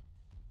smart.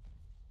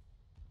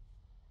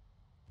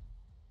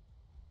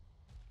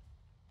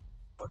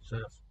 What's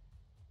this?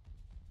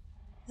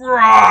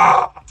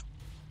 Rah!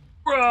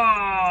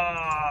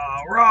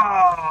 Rah!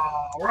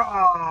 Rah!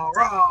 Rah!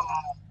 Rah!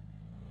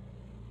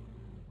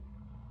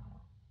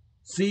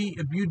 See,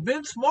 if you'd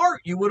been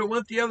smart, you would have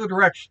went the other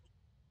direction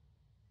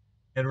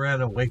and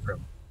ran away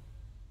from him.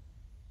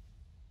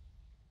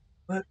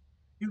 But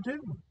you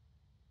didn't.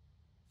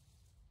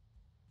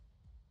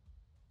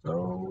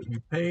 So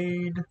you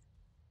paid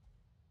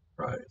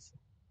price.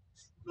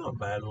 Not a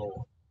bad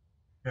little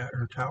cat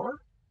or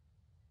tower.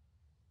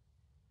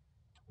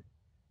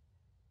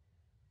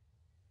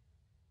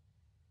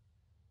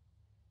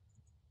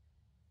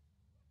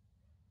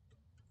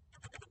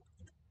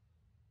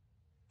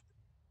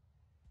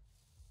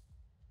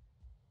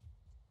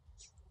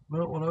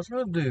 Well, what I was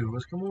going to do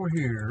was come over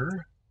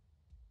here.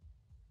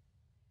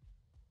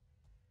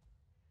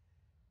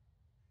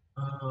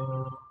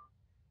 I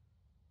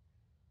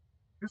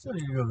guess I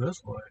need to go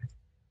this way.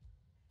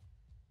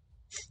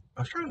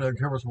 I was trying to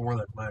uncover some more of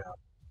that map.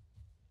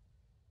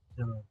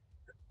 You know,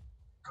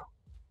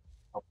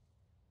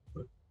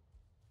 but,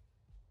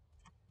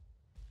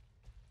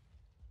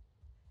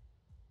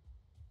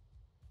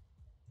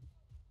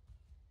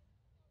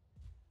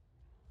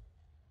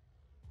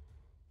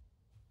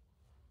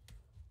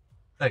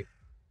 hey,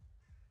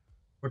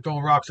 quit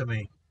throwing rocks at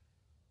me.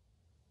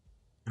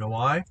 You know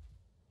why?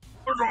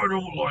 Because I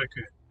don't like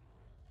it.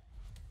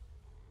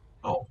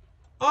 Oh,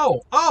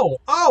 oh, oh,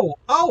 oh,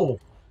 oh!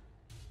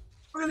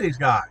 Look at these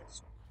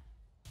guys.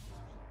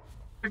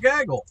 A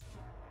gaggle.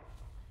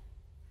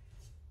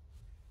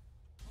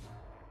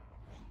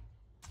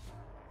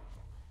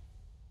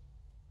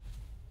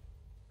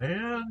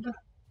 And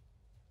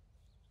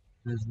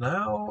is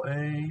now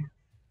a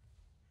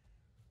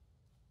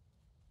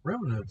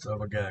remnants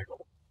of a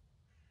gaggle.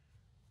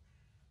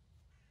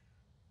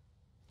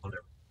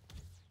 Whatever.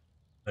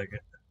 Take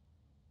it.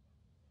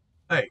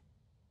 Hey.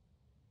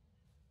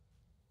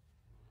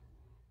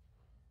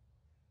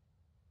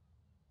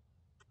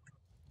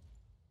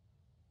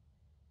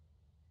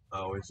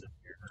 Oh, he's in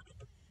here.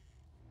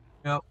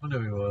 Yep, I knew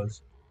he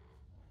was.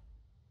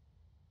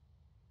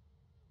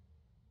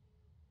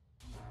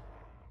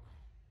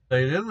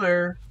 Stayed in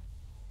there.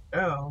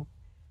 Yeah.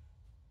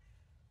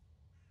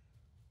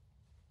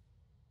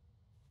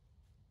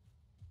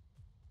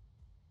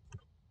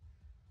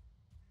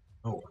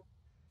 Oh,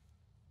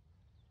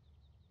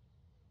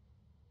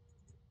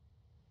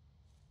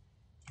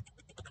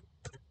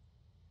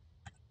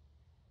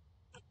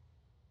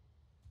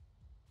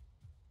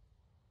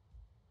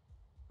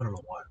 I don't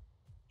know why.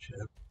 Shit.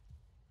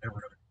 Never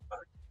gonna come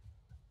back.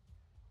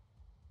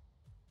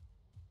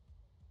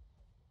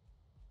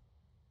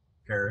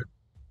 Carrot.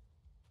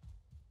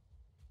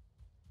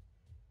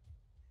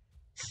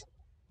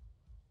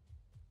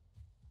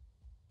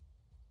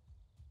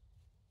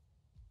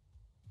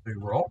 Big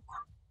rock.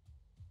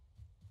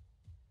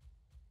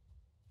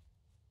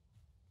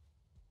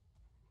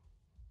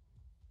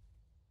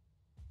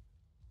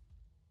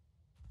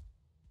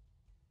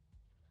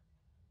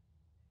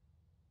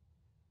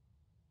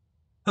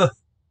 Huh.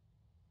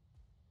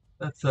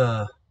 That's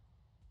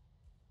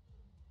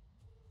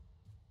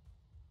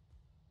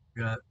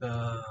got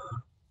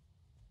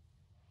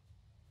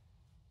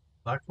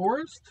Black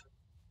Forest,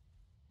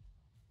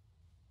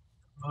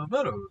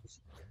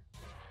 Meadows,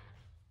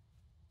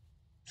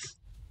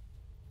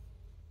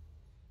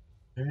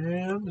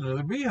 and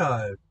another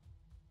beehive.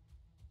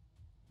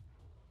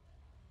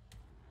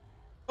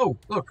 Oh,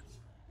 look,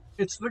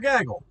 it's the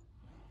gaggle.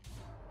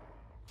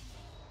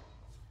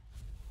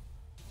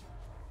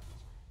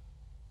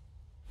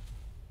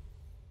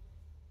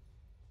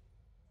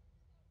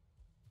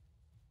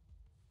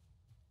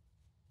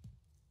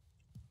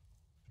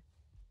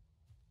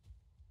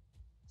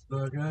 It's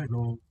the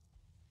gaggle.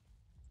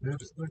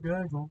 It's the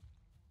gaggle.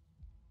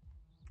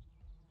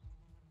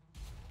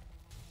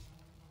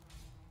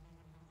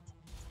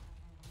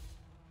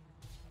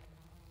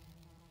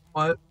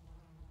 What?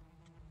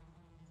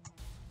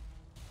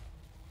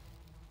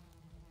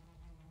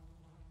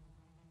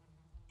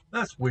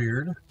 That's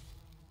weird.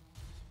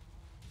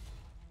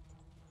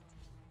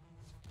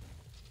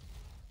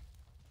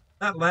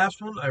 That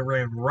last one, I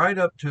ran right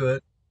up to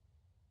it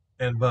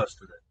and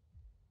busted it.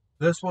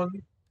 This one,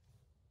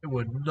 it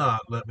would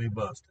not let me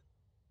bust it.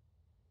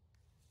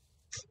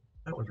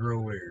 That was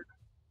real weird.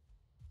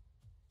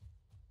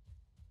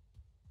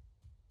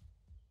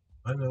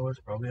 I know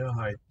it's probably a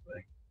height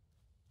thing.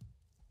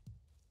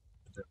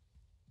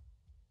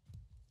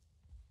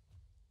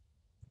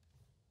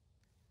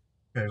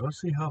 Okay,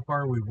 let's see how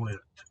far we went.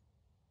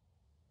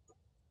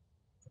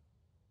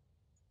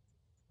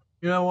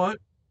 You know what?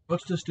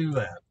 Let's just do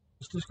that.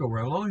 Let's just go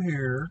right along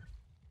here.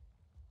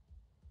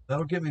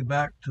 That'll get me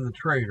back to the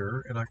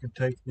trader, and I can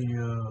take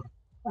the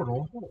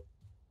portal.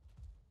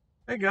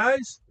 Hey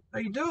guys, how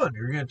you doing?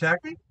 You're gonna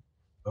attack me?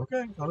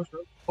 Okay, I'll just.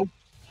 Oh,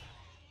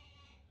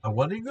 I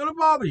wasn't even gonna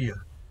bother you.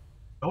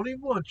 Don't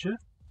even want you.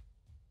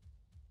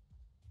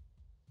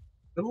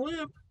 Gonna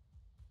live.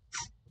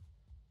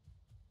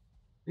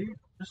 See,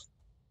 just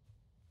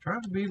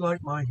trying to be like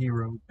my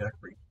hero, Jack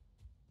Reed,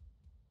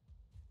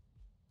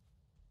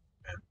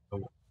 and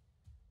go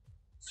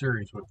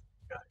serious with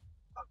the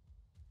guy.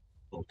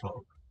 Little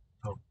talk.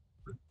 Talk.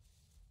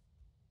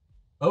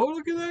 Oh,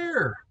 look at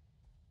there.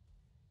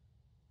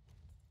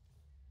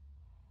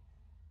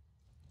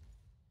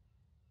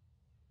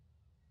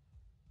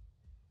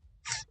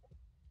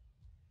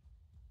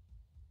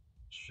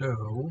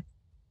 Show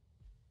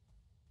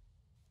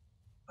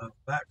a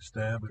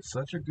backstab is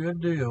such a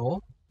good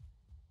deal.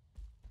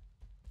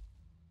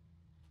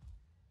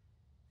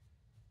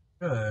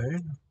 Okay,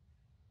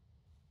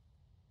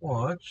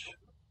 watch.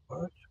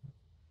 Watch.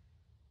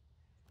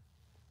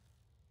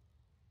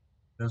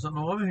 Doesn't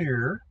know I'm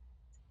here.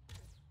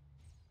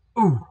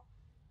 Ooh.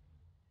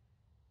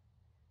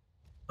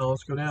 Now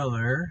let's go down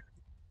there.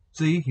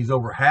 See, he's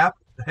over half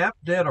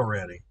dead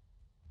already.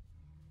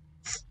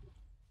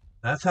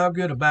 That's how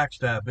good a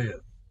backstab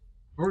is.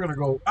 We're gonna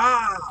go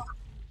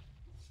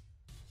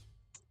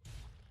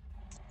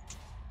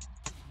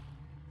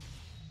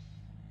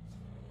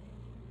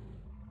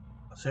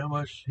See how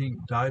much he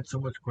died so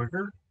much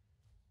quicker?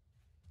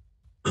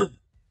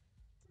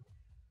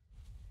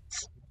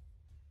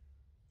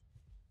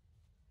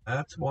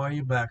 That's why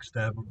you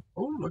backstab him.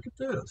 Oh, look at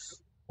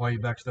this. Why you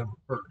backstab him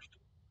first.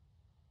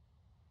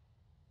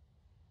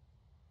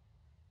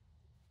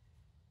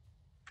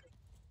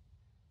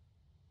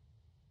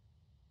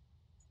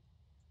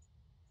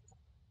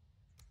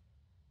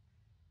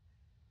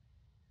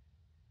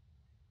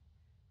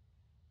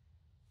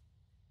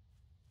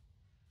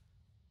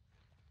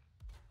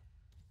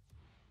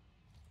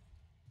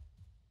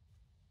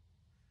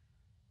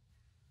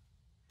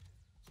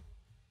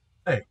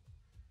 Hey,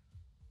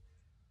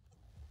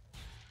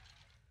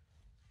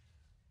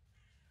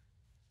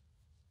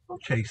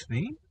 don't chase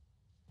me.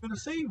 I'm gonna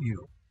save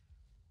you.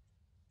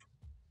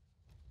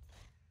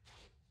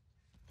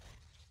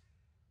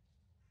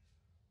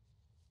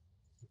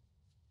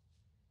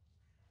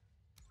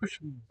 Push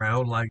me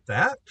around like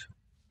that.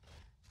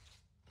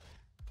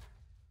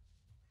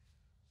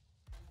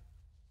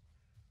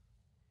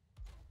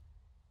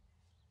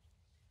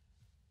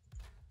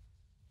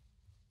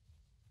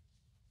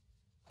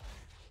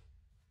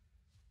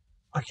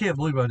 I can't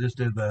believe I just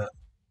did that.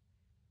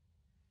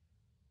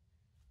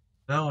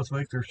 Now let's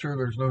make sure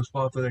there's no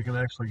spot that I can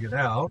actually get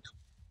out.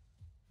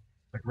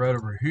 Like right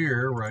over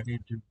here where I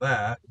need to do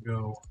that.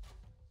 Go.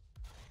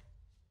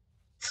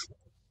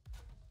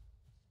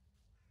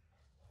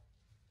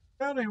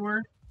 Not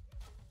anywhere.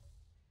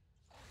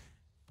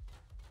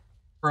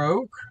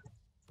 Broke.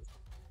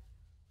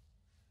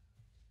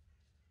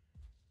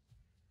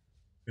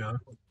 Yeah.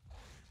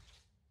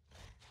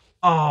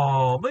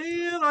 Oh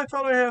man, I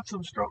thought I had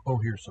some strong. Oh,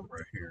 here's some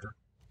right here.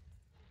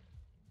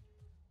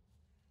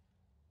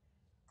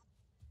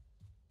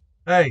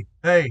 Hey,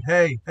 hey,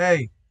 hey,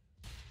 hey.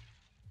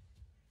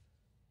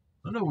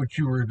 I know what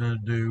you were gonna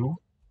do,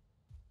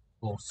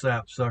 little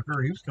sap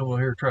sucker. He was coming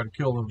over here trying to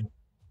kill them.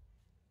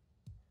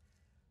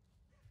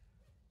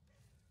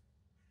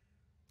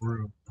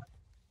 Room.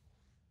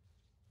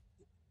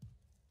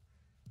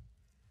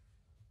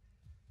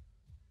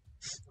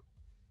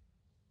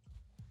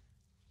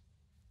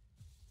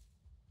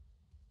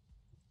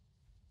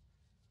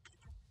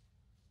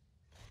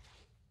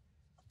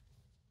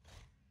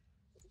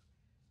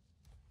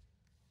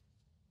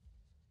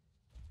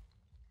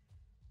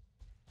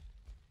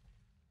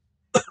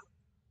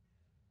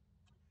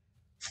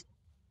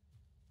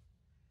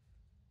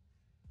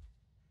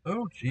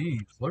 Oh,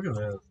 geez, look at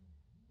this.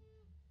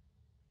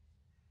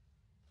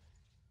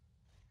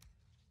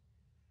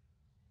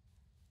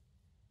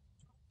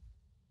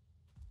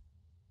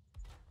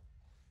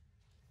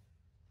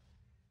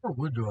 What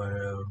wood do I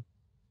have?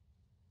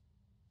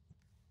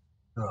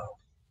 Oh,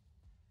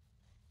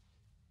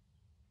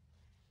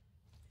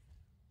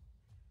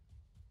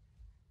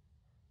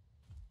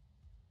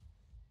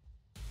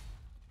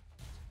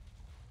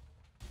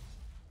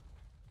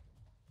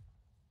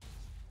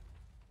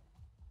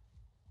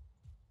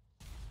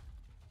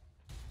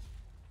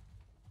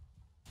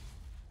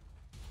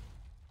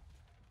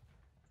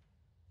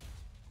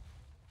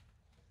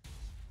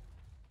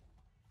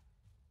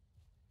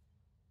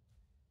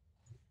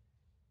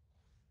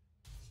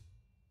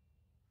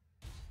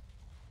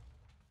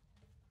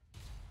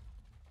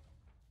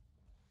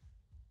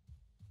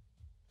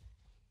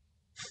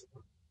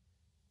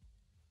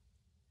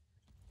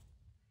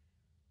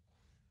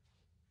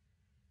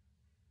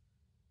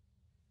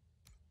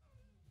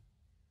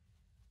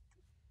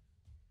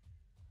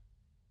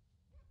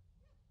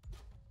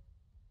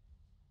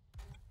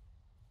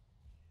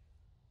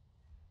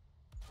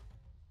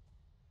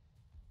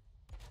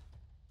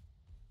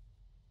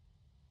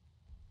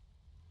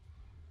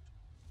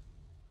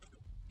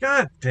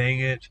 God dang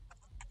it.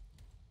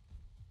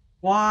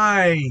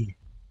 Why?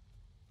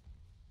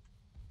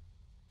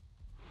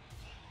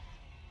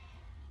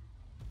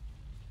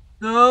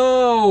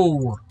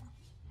 No!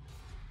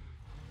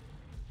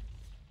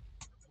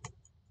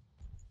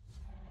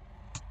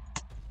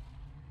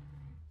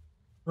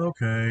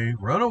 Okay,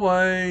 run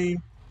away.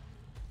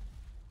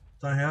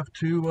 I have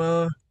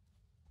to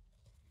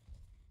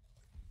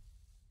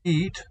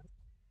eat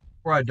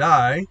before I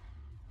die.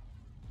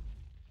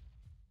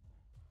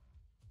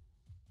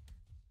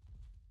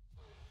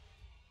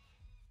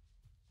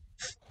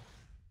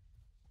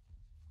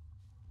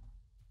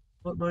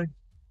 Let my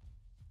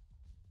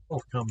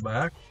wolf come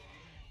back.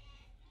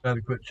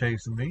 Gotta quit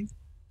chasing me.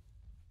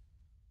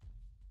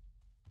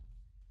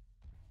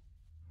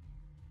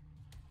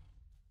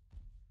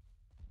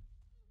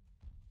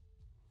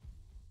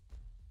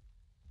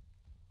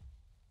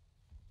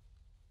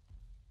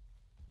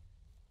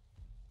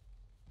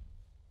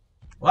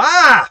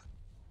 Ah!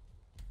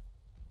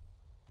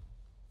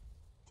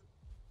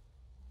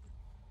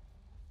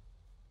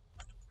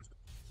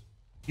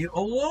 Get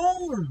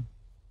alone!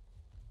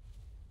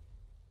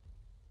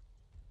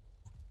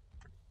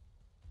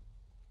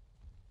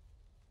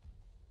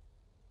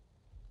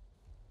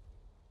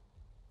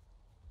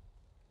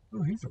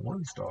 Oh, he's a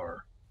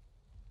 1-star.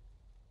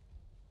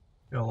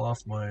 Yeah, I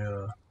lost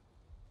my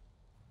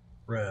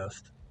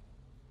rest.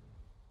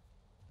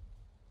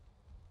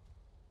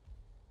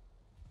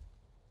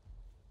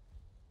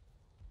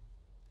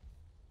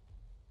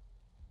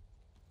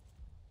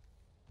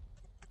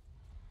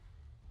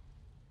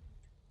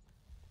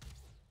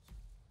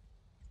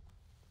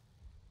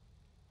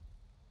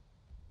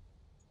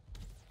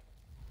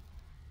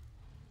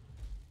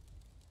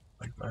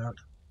 Like that.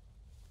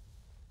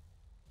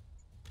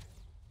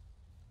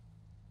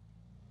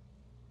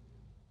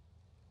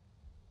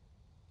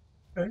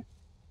 Okay,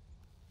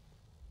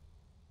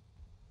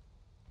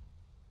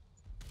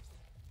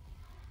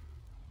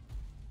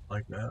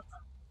 like that.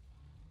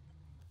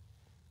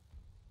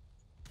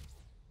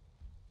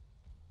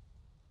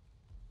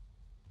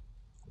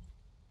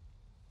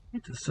 I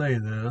hate to say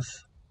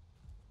this.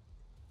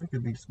 I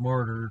could be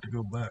smarter to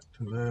go back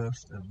to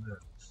this and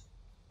this.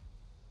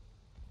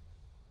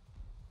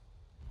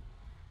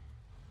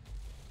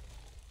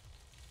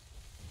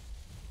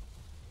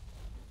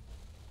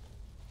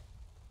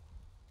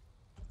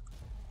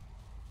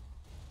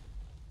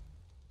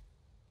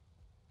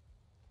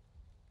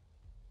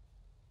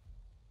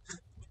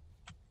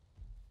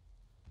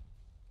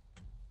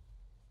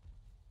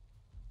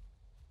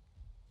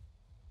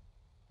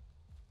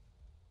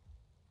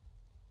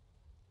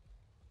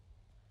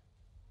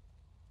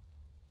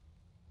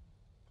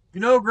 You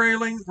know,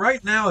 Grayling,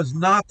 right now is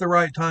not the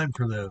right time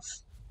for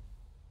this.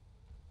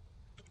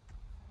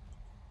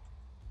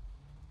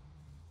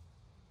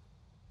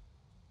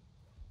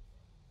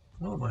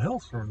 Oh, my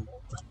health's running.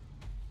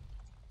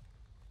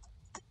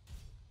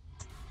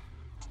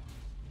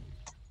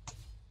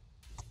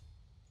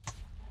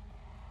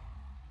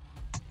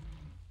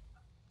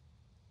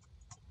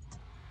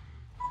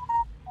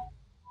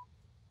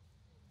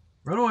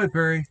 Run away,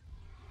 Perry.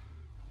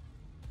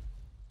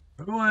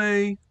 Run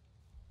away.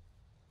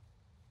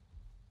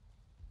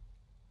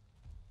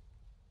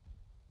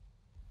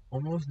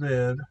 Almost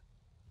dead.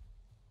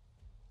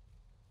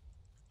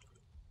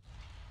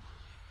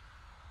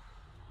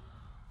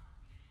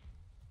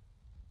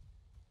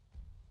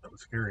 That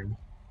was scary.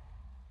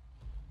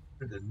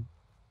 It didn't.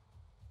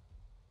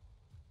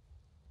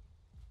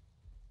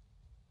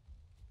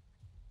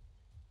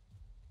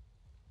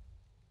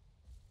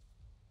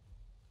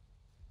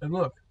 And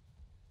look,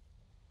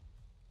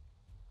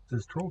 it's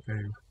this troll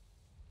cave.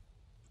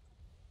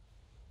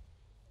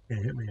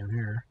 Can't hit me in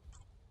here.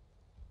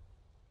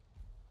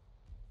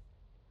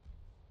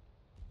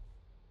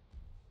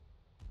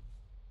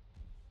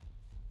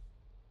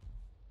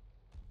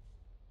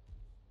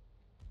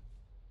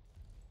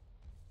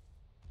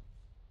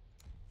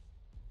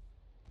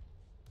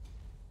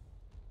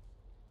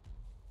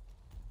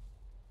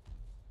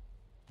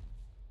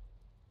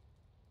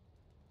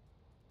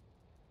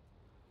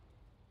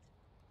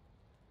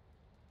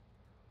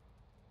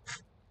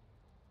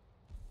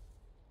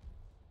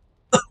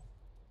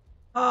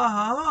 Ha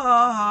ha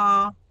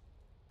ha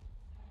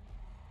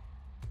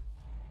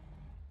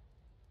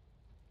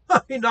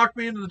ha. He knocked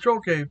me into the troll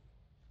cave.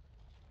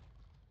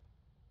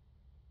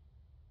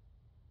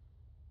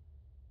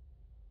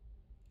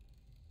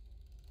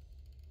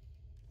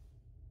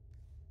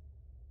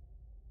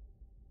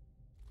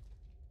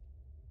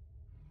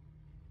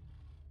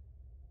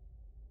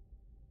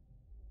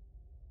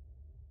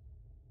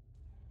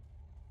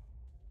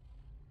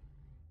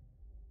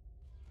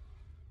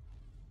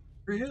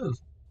 Here he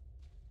is.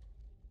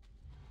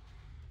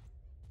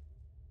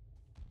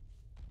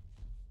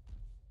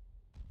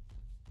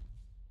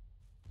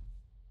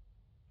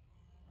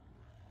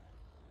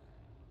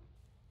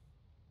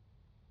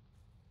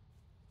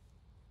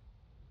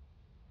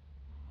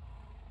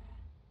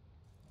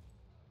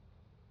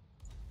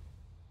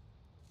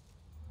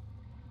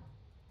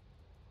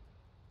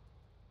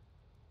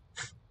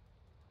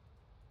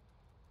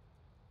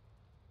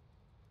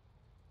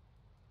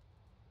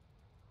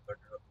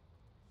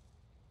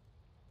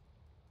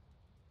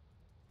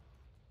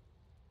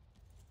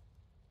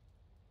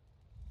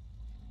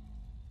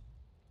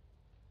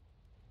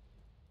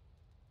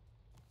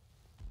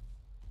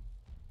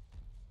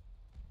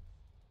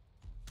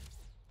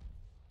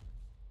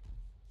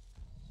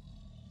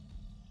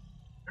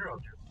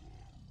 road to.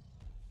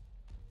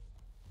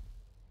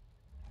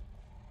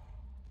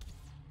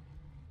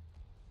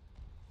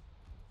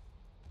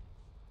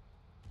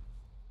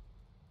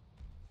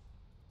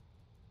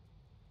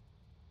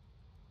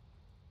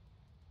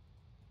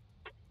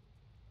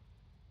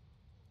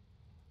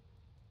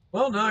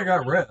 Well, now I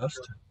got rest.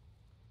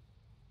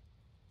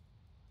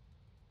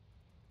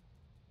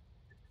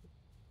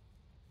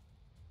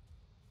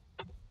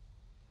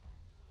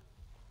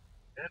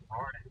 Good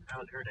morning.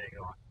 How's your day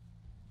going?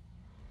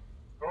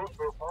 Going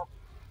so far.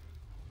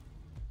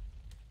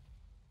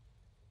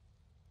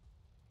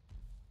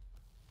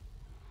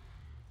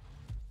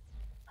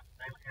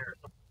 Same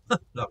here.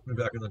 Knocked me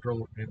back in the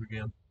troll game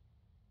again.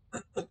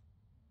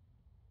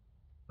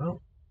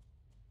 Well,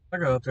 I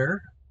got up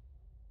there.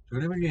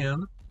 Shoot him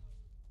again.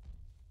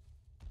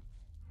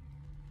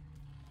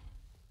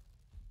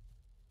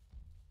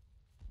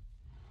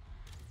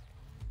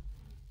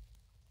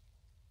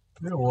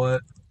 You know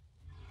what?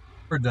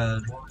 We're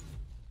done.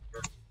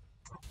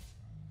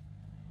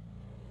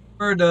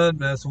 We're done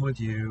messing with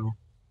you.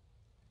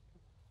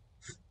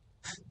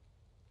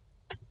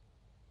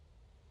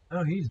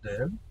 Oh, he's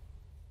dead.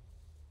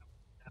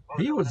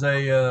 He was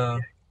a,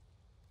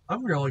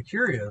 I'm really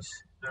curious.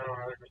 No,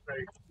 I was going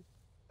to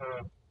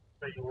say,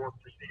 say you work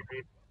for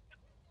CV,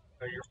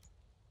 you're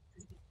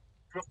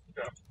good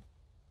stuff.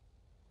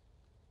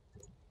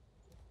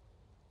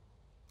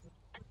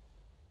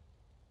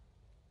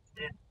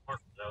 Yeah, work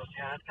for those.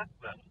 Yeah, it's kind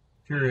of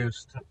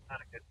Curious to not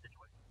a good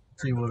situation.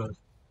 see what a.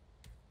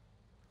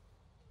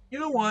 You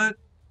know what?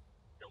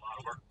 A lot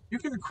of work. You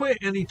can quit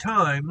any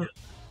time.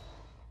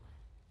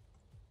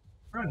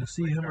 Trying to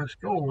see how much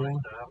gold.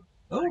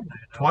 Oh,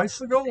 twice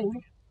the gold.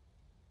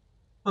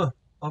 Huh.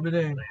 I'll be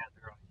dang. They had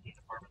their own IT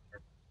department.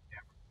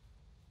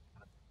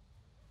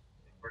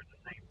 We're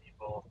the same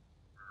people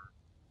for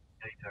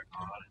getting tech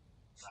on and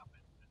stuff.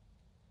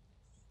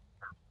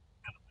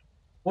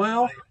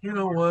 Well, you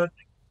know what?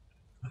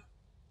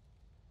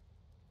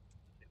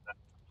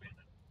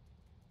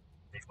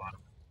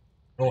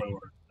 Oh, I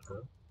ordered.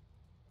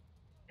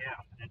 Yeah,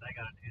 and then they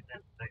got to do then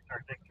they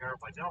start taking care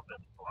of my Dell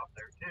physical up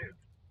there too.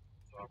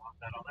 So I want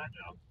that on that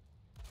job.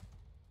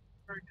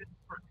 Very good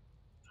work.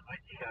 The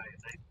IT guys,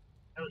 they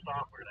know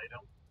software, they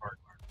don't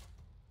hardware.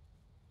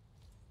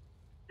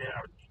 Yeah, I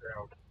would say I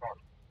was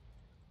talking.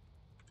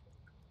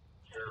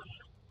 Sure,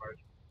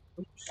 supervisor.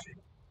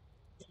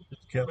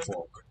 It's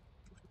catwalk.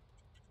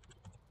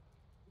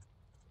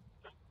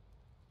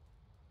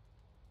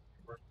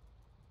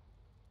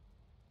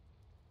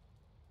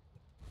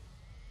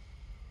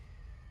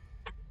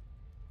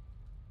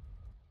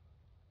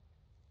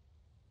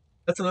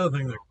 That's another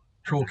thing that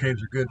troll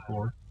caves are good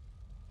for.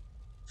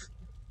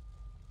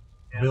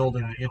 Yeah,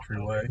 Building yeah, the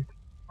entryway.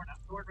 we're not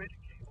door ready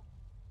cable.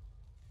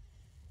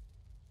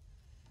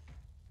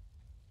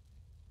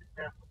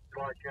 Yeah,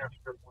 broadcast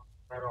this one.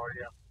 That all,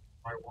 yeah.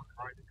 I want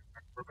trying to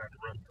connect for that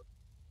rest of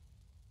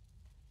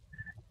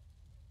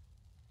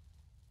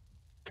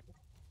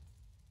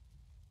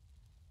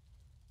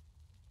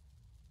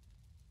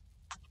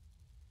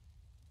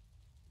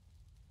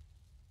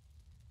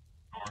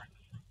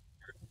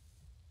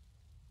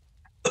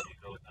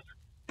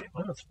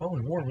Well, it's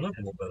probably warming up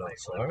a little bit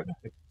outside.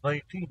 It's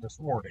 19 this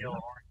morning. yellow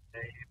orange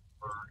Dave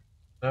for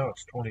Now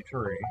it's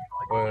 23.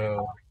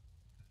 Well,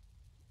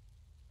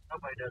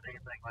 nobody does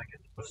anything like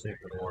it's let's supposed see to if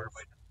it anymore.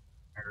 is.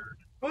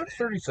 Everybody Well, it's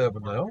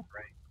 37 now.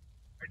 right.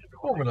 I just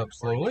don't Warming think up it's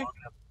slowly. long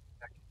enough to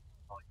protect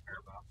all I care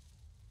about.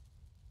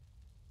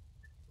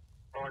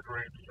 I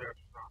agree.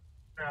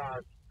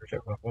 Check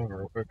my phone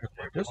real quick because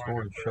my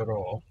Discord is shut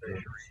off.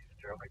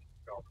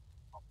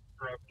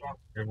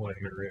 You're going to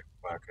hear it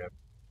back up.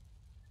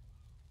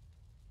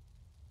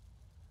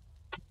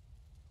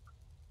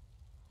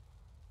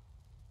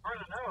 I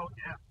don't know,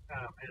 yeah.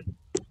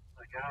 The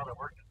gal that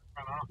worked in the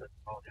front office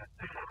called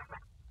yesterday.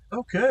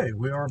 Okay,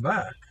 we are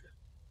back.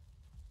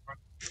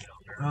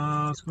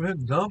 Let's go ahead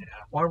and dump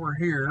while we're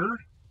here.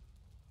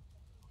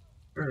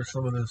 There's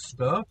some of this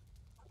stuff.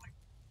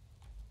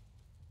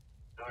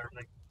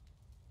 Everything.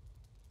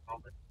 All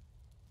the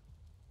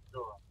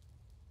still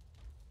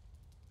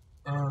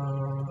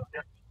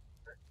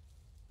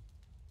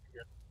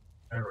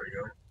There we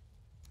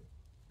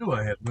go. Knew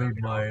I had moved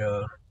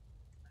my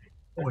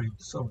coin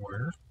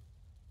somewhere.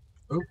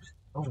 Oops,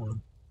 hold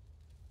on.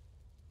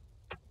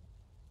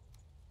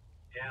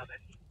 yeah,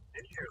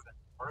 this year the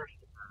worst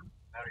for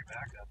battery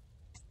backup.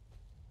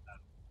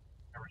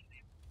 Never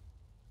seen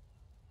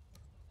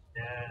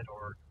dead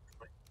or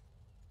like,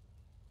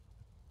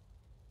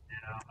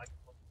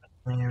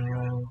 like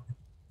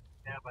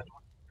yeah, but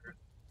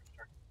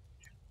start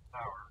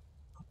power.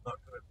 Not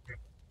gonna pick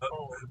up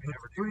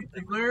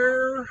everything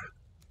there.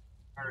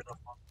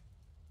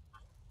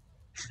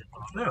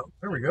 Now,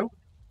 there we go.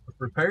 Let's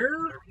repair.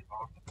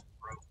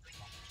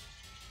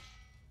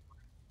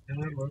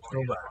 And then let's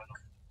go back.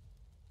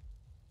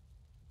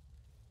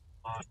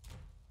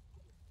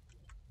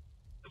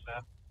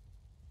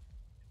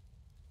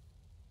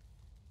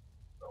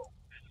 So,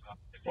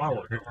 while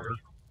we're here,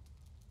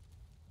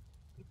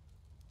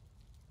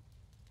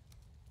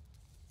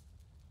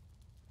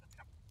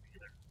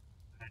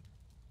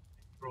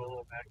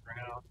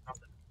 background,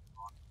 something.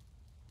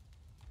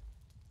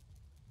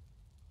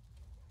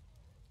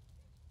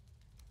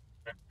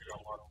 You know,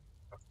 a lot of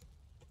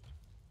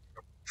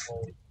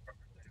old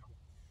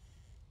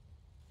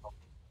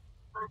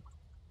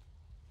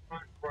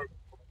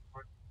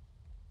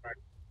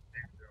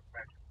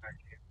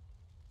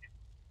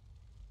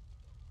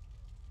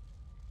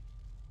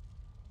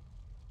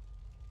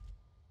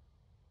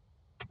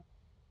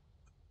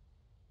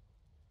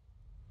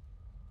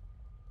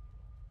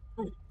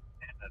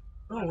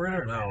Oh, we're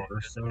at an hour,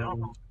 so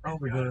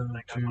probably going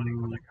to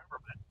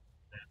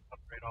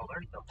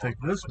take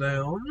this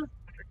down.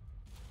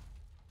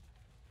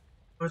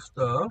 Put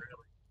stuff.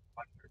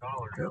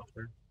 Yep,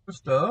 there's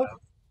stuff.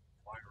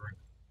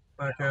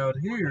 Back out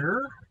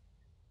here.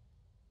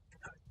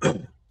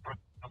 Could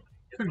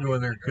go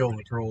in there and kill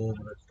the troll,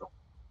 but it's don't.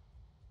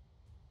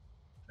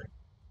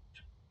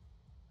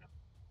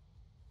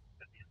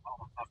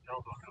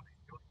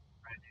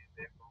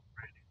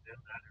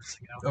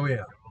 Oh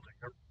yeah.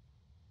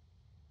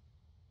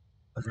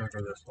 Let's go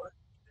this way.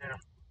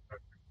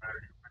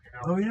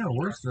 Oh yeah,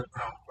 where's the?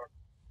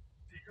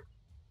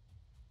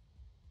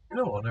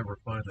 No, I'll never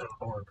find that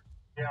farm.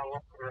 Yeah,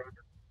 look around.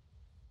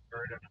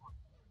 Very different.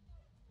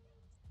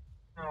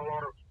 A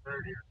lot of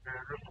severity here,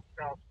 man. There's some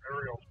scouts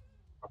aerials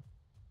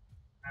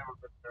now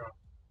that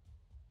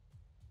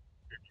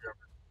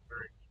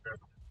very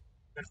expensive.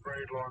 It's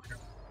very long.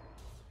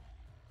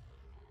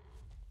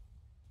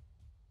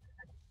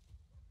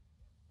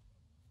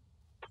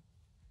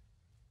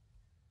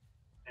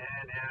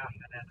 And yeah,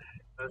 and then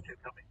those two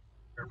companies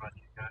care about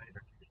you guys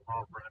are too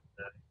small for us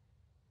to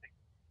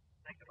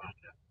think about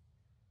you.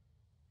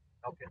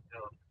 Help you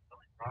until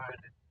something right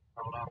and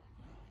hold on.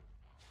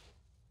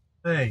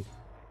 Hey,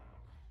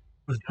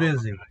 was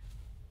busy.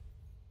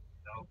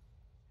 So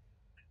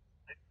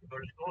they don't go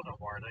to school no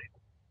more. They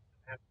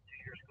have 2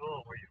 year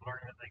school where you learn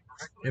everything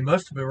correctly. It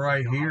must have been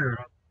right here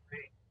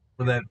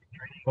where that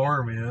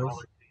farm is.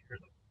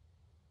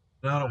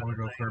 No, I don't want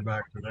to go clear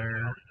back to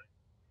there.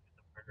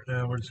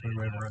 Yeah, we're just going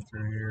to run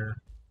through here.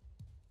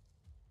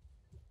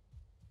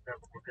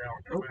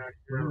 Oh,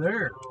 we're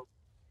there.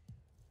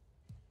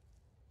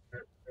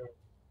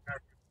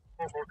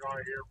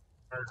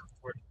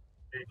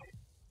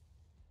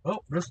 Oh,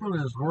 this one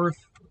is worth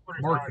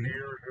marking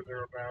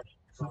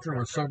since there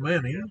were so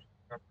many.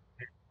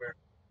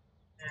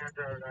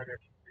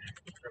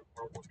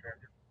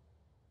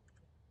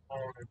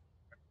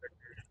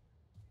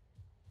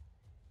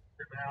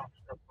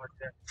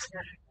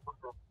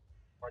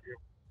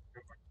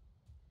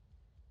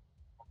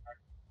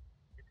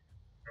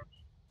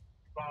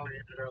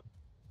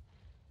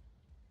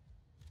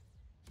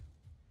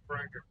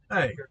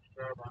 Hey.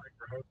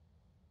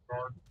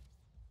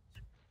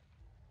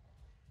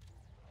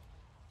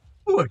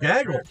 Ooh, a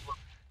gaggle.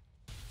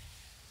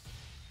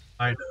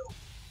 I know.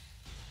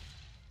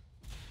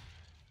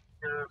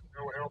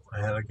 I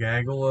had a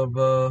gaggle of,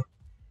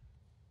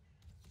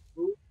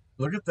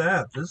 look at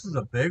that. This is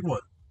a big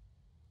one.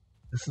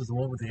 This is the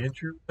one with the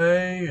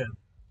entryway and.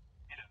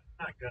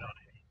 Not good on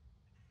it.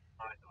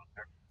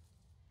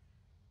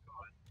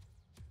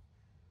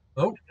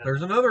 Oh,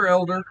 there's another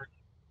elder.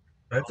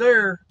 Right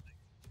there.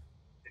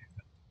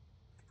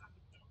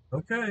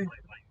 Okay.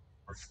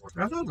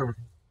 I thought there was.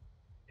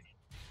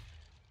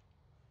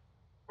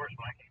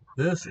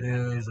 This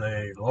is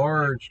a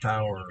large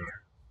tower.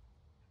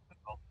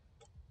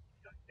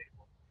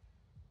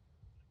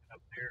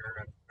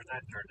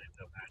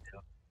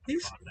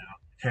 These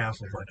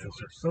castles like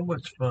this are so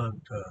much fun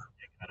to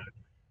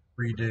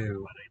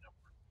redo.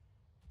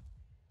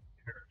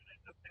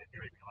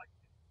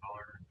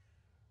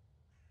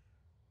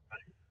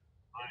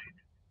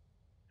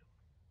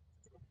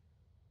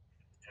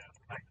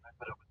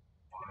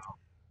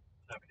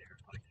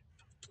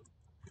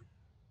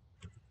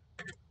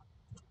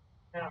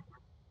 Yeah.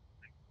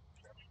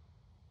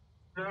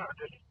 Yeah,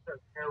 just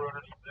air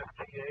runners from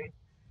FTA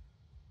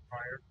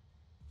prior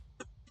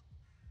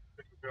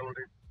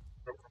visibility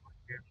from my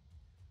kids.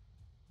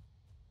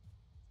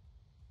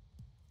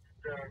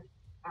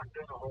 Not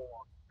doing a whole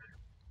lot.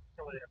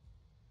 Really,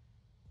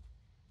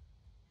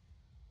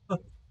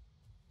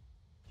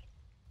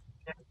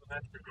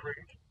 that's the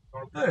creek.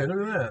 Hey, look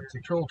at that. It's a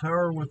troll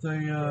tower with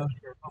a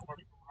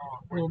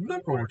little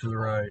nook over to the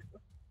right.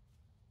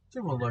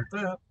 See one like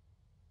that.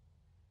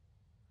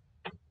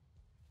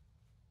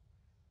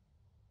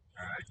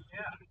 Alright,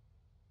 yeah.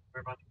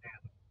 Where about the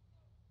can?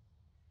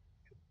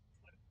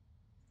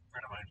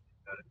 Friend of mine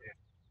got it in.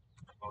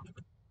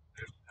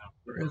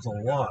 There is a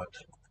lot.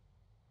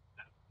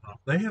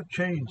 They have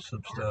changed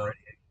some stuff.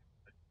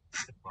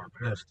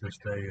 That's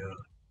just a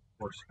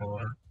horse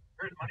spawner.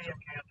 There's money in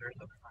cancer.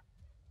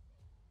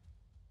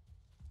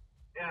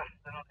 Yeah,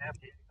 I don't have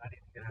to. I need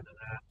to get into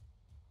that.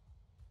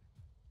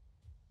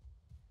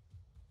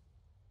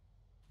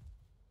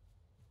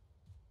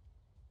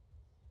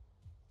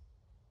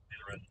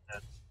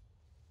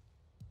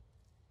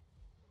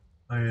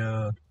 I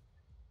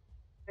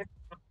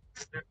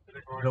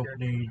don't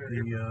need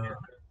the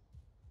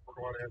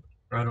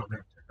I don't need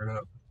to tear it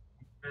up.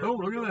 Oh,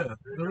 look at that.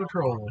 Another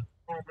troll.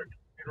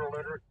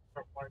 litter,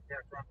 stuff like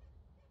that.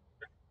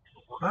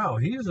 Wow,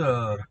 he's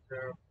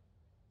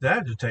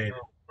agitated.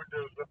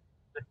 Windows up,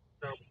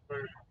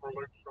 downstairs for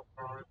loop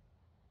sometimes,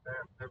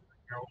 and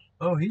everything else.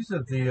 Oh, he's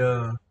at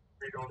the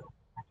We don't,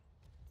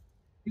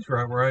 he's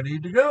right where I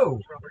need to go.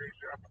 somebody's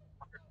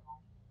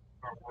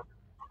not working.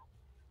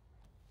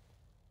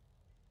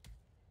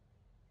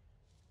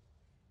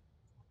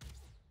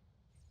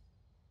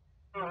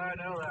 Oh, I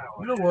know that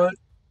You one. know what?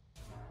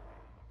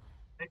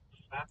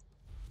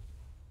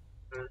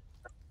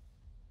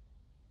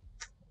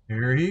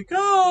 Here he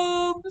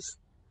comes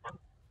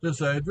to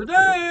save the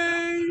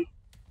day.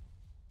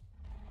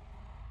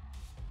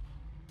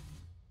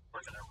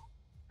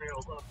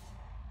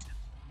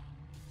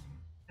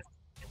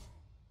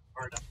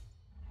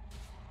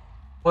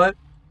 What?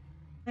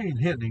 I ain't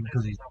hitting him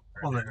because he's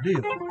on that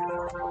deal.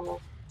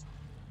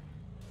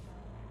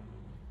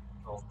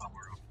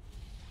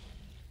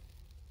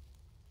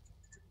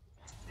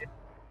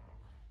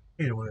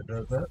 Hate it when it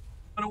does that.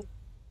 I don't.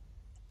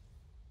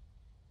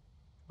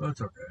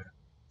 That's okay.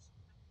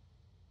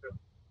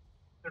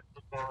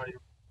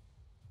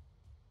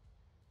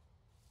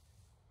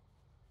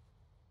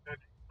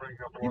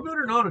 You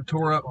better not have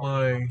tore up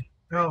my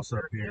house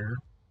up here.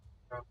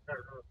 I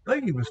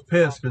think he was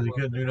pissed because he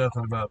couldn't do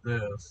nothing about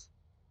this.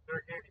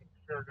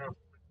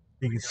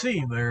 He could see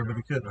him there, but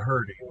he couldn't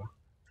hurt him.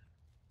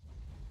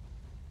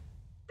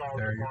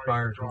 There, your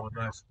fire's going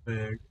nice and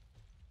big.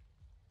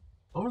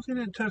 As long as he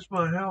didn't touch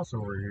my house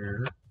over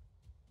here.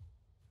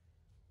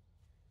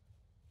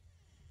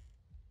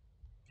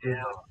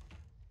 Yeah,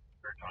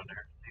 search on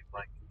there. Seems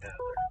like that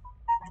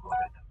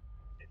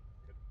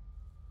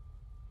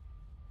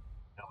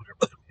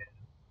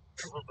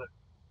a little bit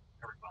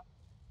everybody.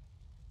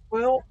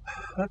 Well,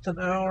 that's an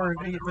hour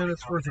and 8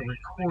 minutes worth of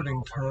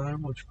recording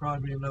time, which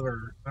probably be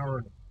another hour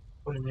and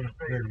 20-minute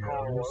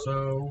video.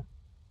 So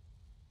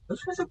this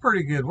was a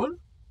pretty good one.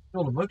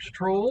 Killed a bunch of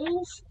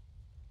trolls.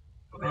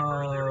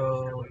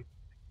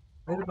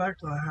 Made it back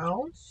to the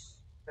house.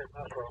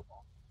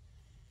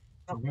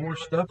 Some more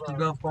stuff to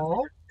dump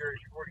off.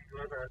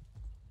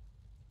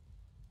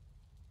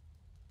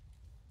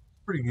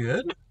 Pretty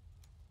good.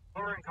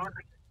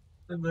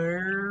 In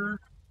there.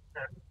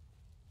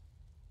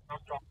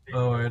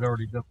 Oh, I had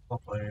already dumped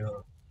off my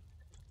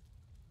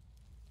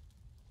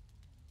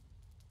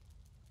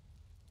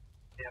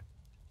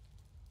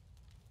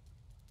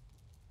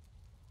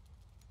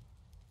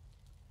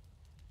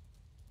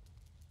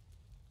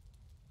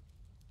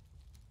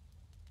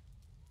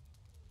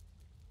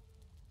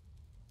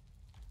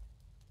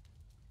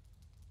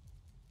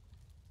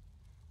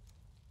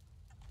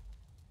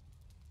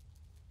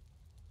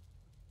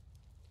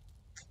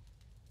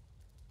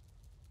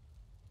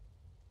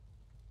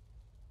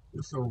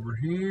this over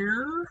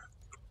here.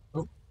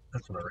 Oh,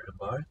 that's what I ran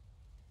by.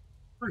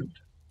 Fruit.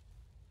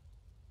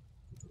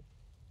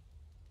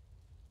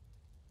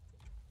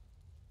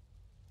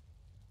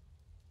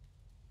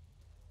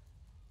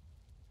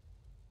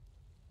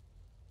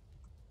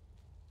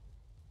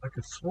 I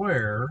could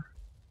swear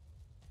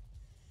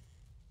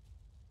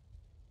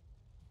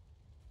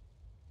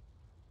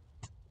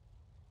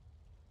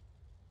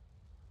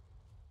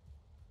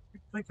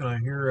I'm thinking I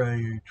hear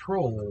a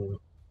troll.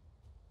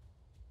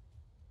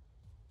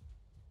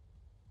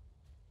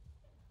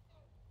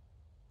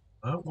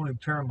 I don't want him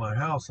tearing my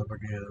house up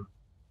again.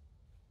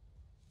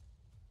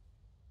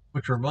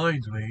 Which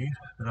reminds me,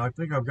 and I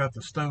think I've got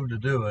the stone to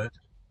do it.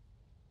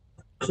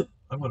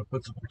 I'm going to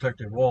put some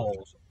protective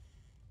walls,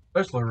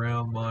 especially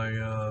around my,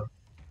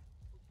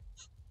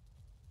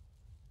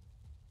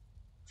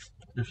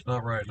 just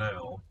not right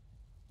now.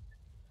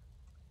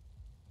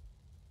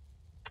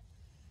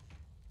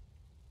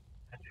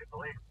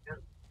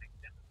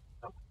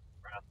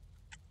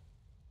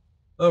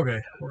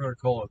 Okay, we're going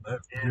to call it that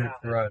good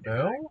for right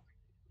now.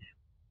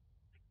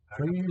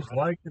 Please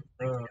like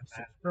and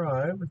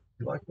subscribe if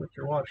you like what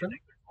you're watching.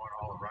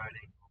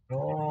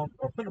 I'll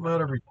put them out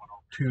every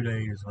 2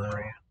 days now.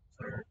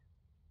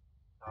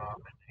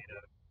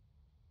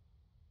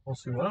 We'll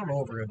see. I don't know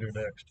what we're going to do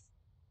next.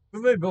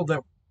 We may build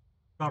that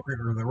concrete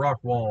or the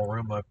rock wall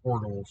around my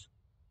portals.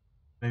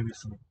 Maybe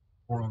some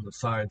more on the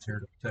sides here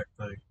to protect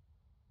things.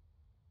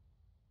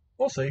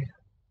 We'll see.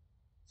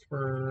 It's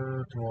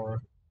for tomorrow.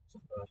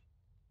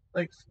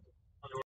 Thanks.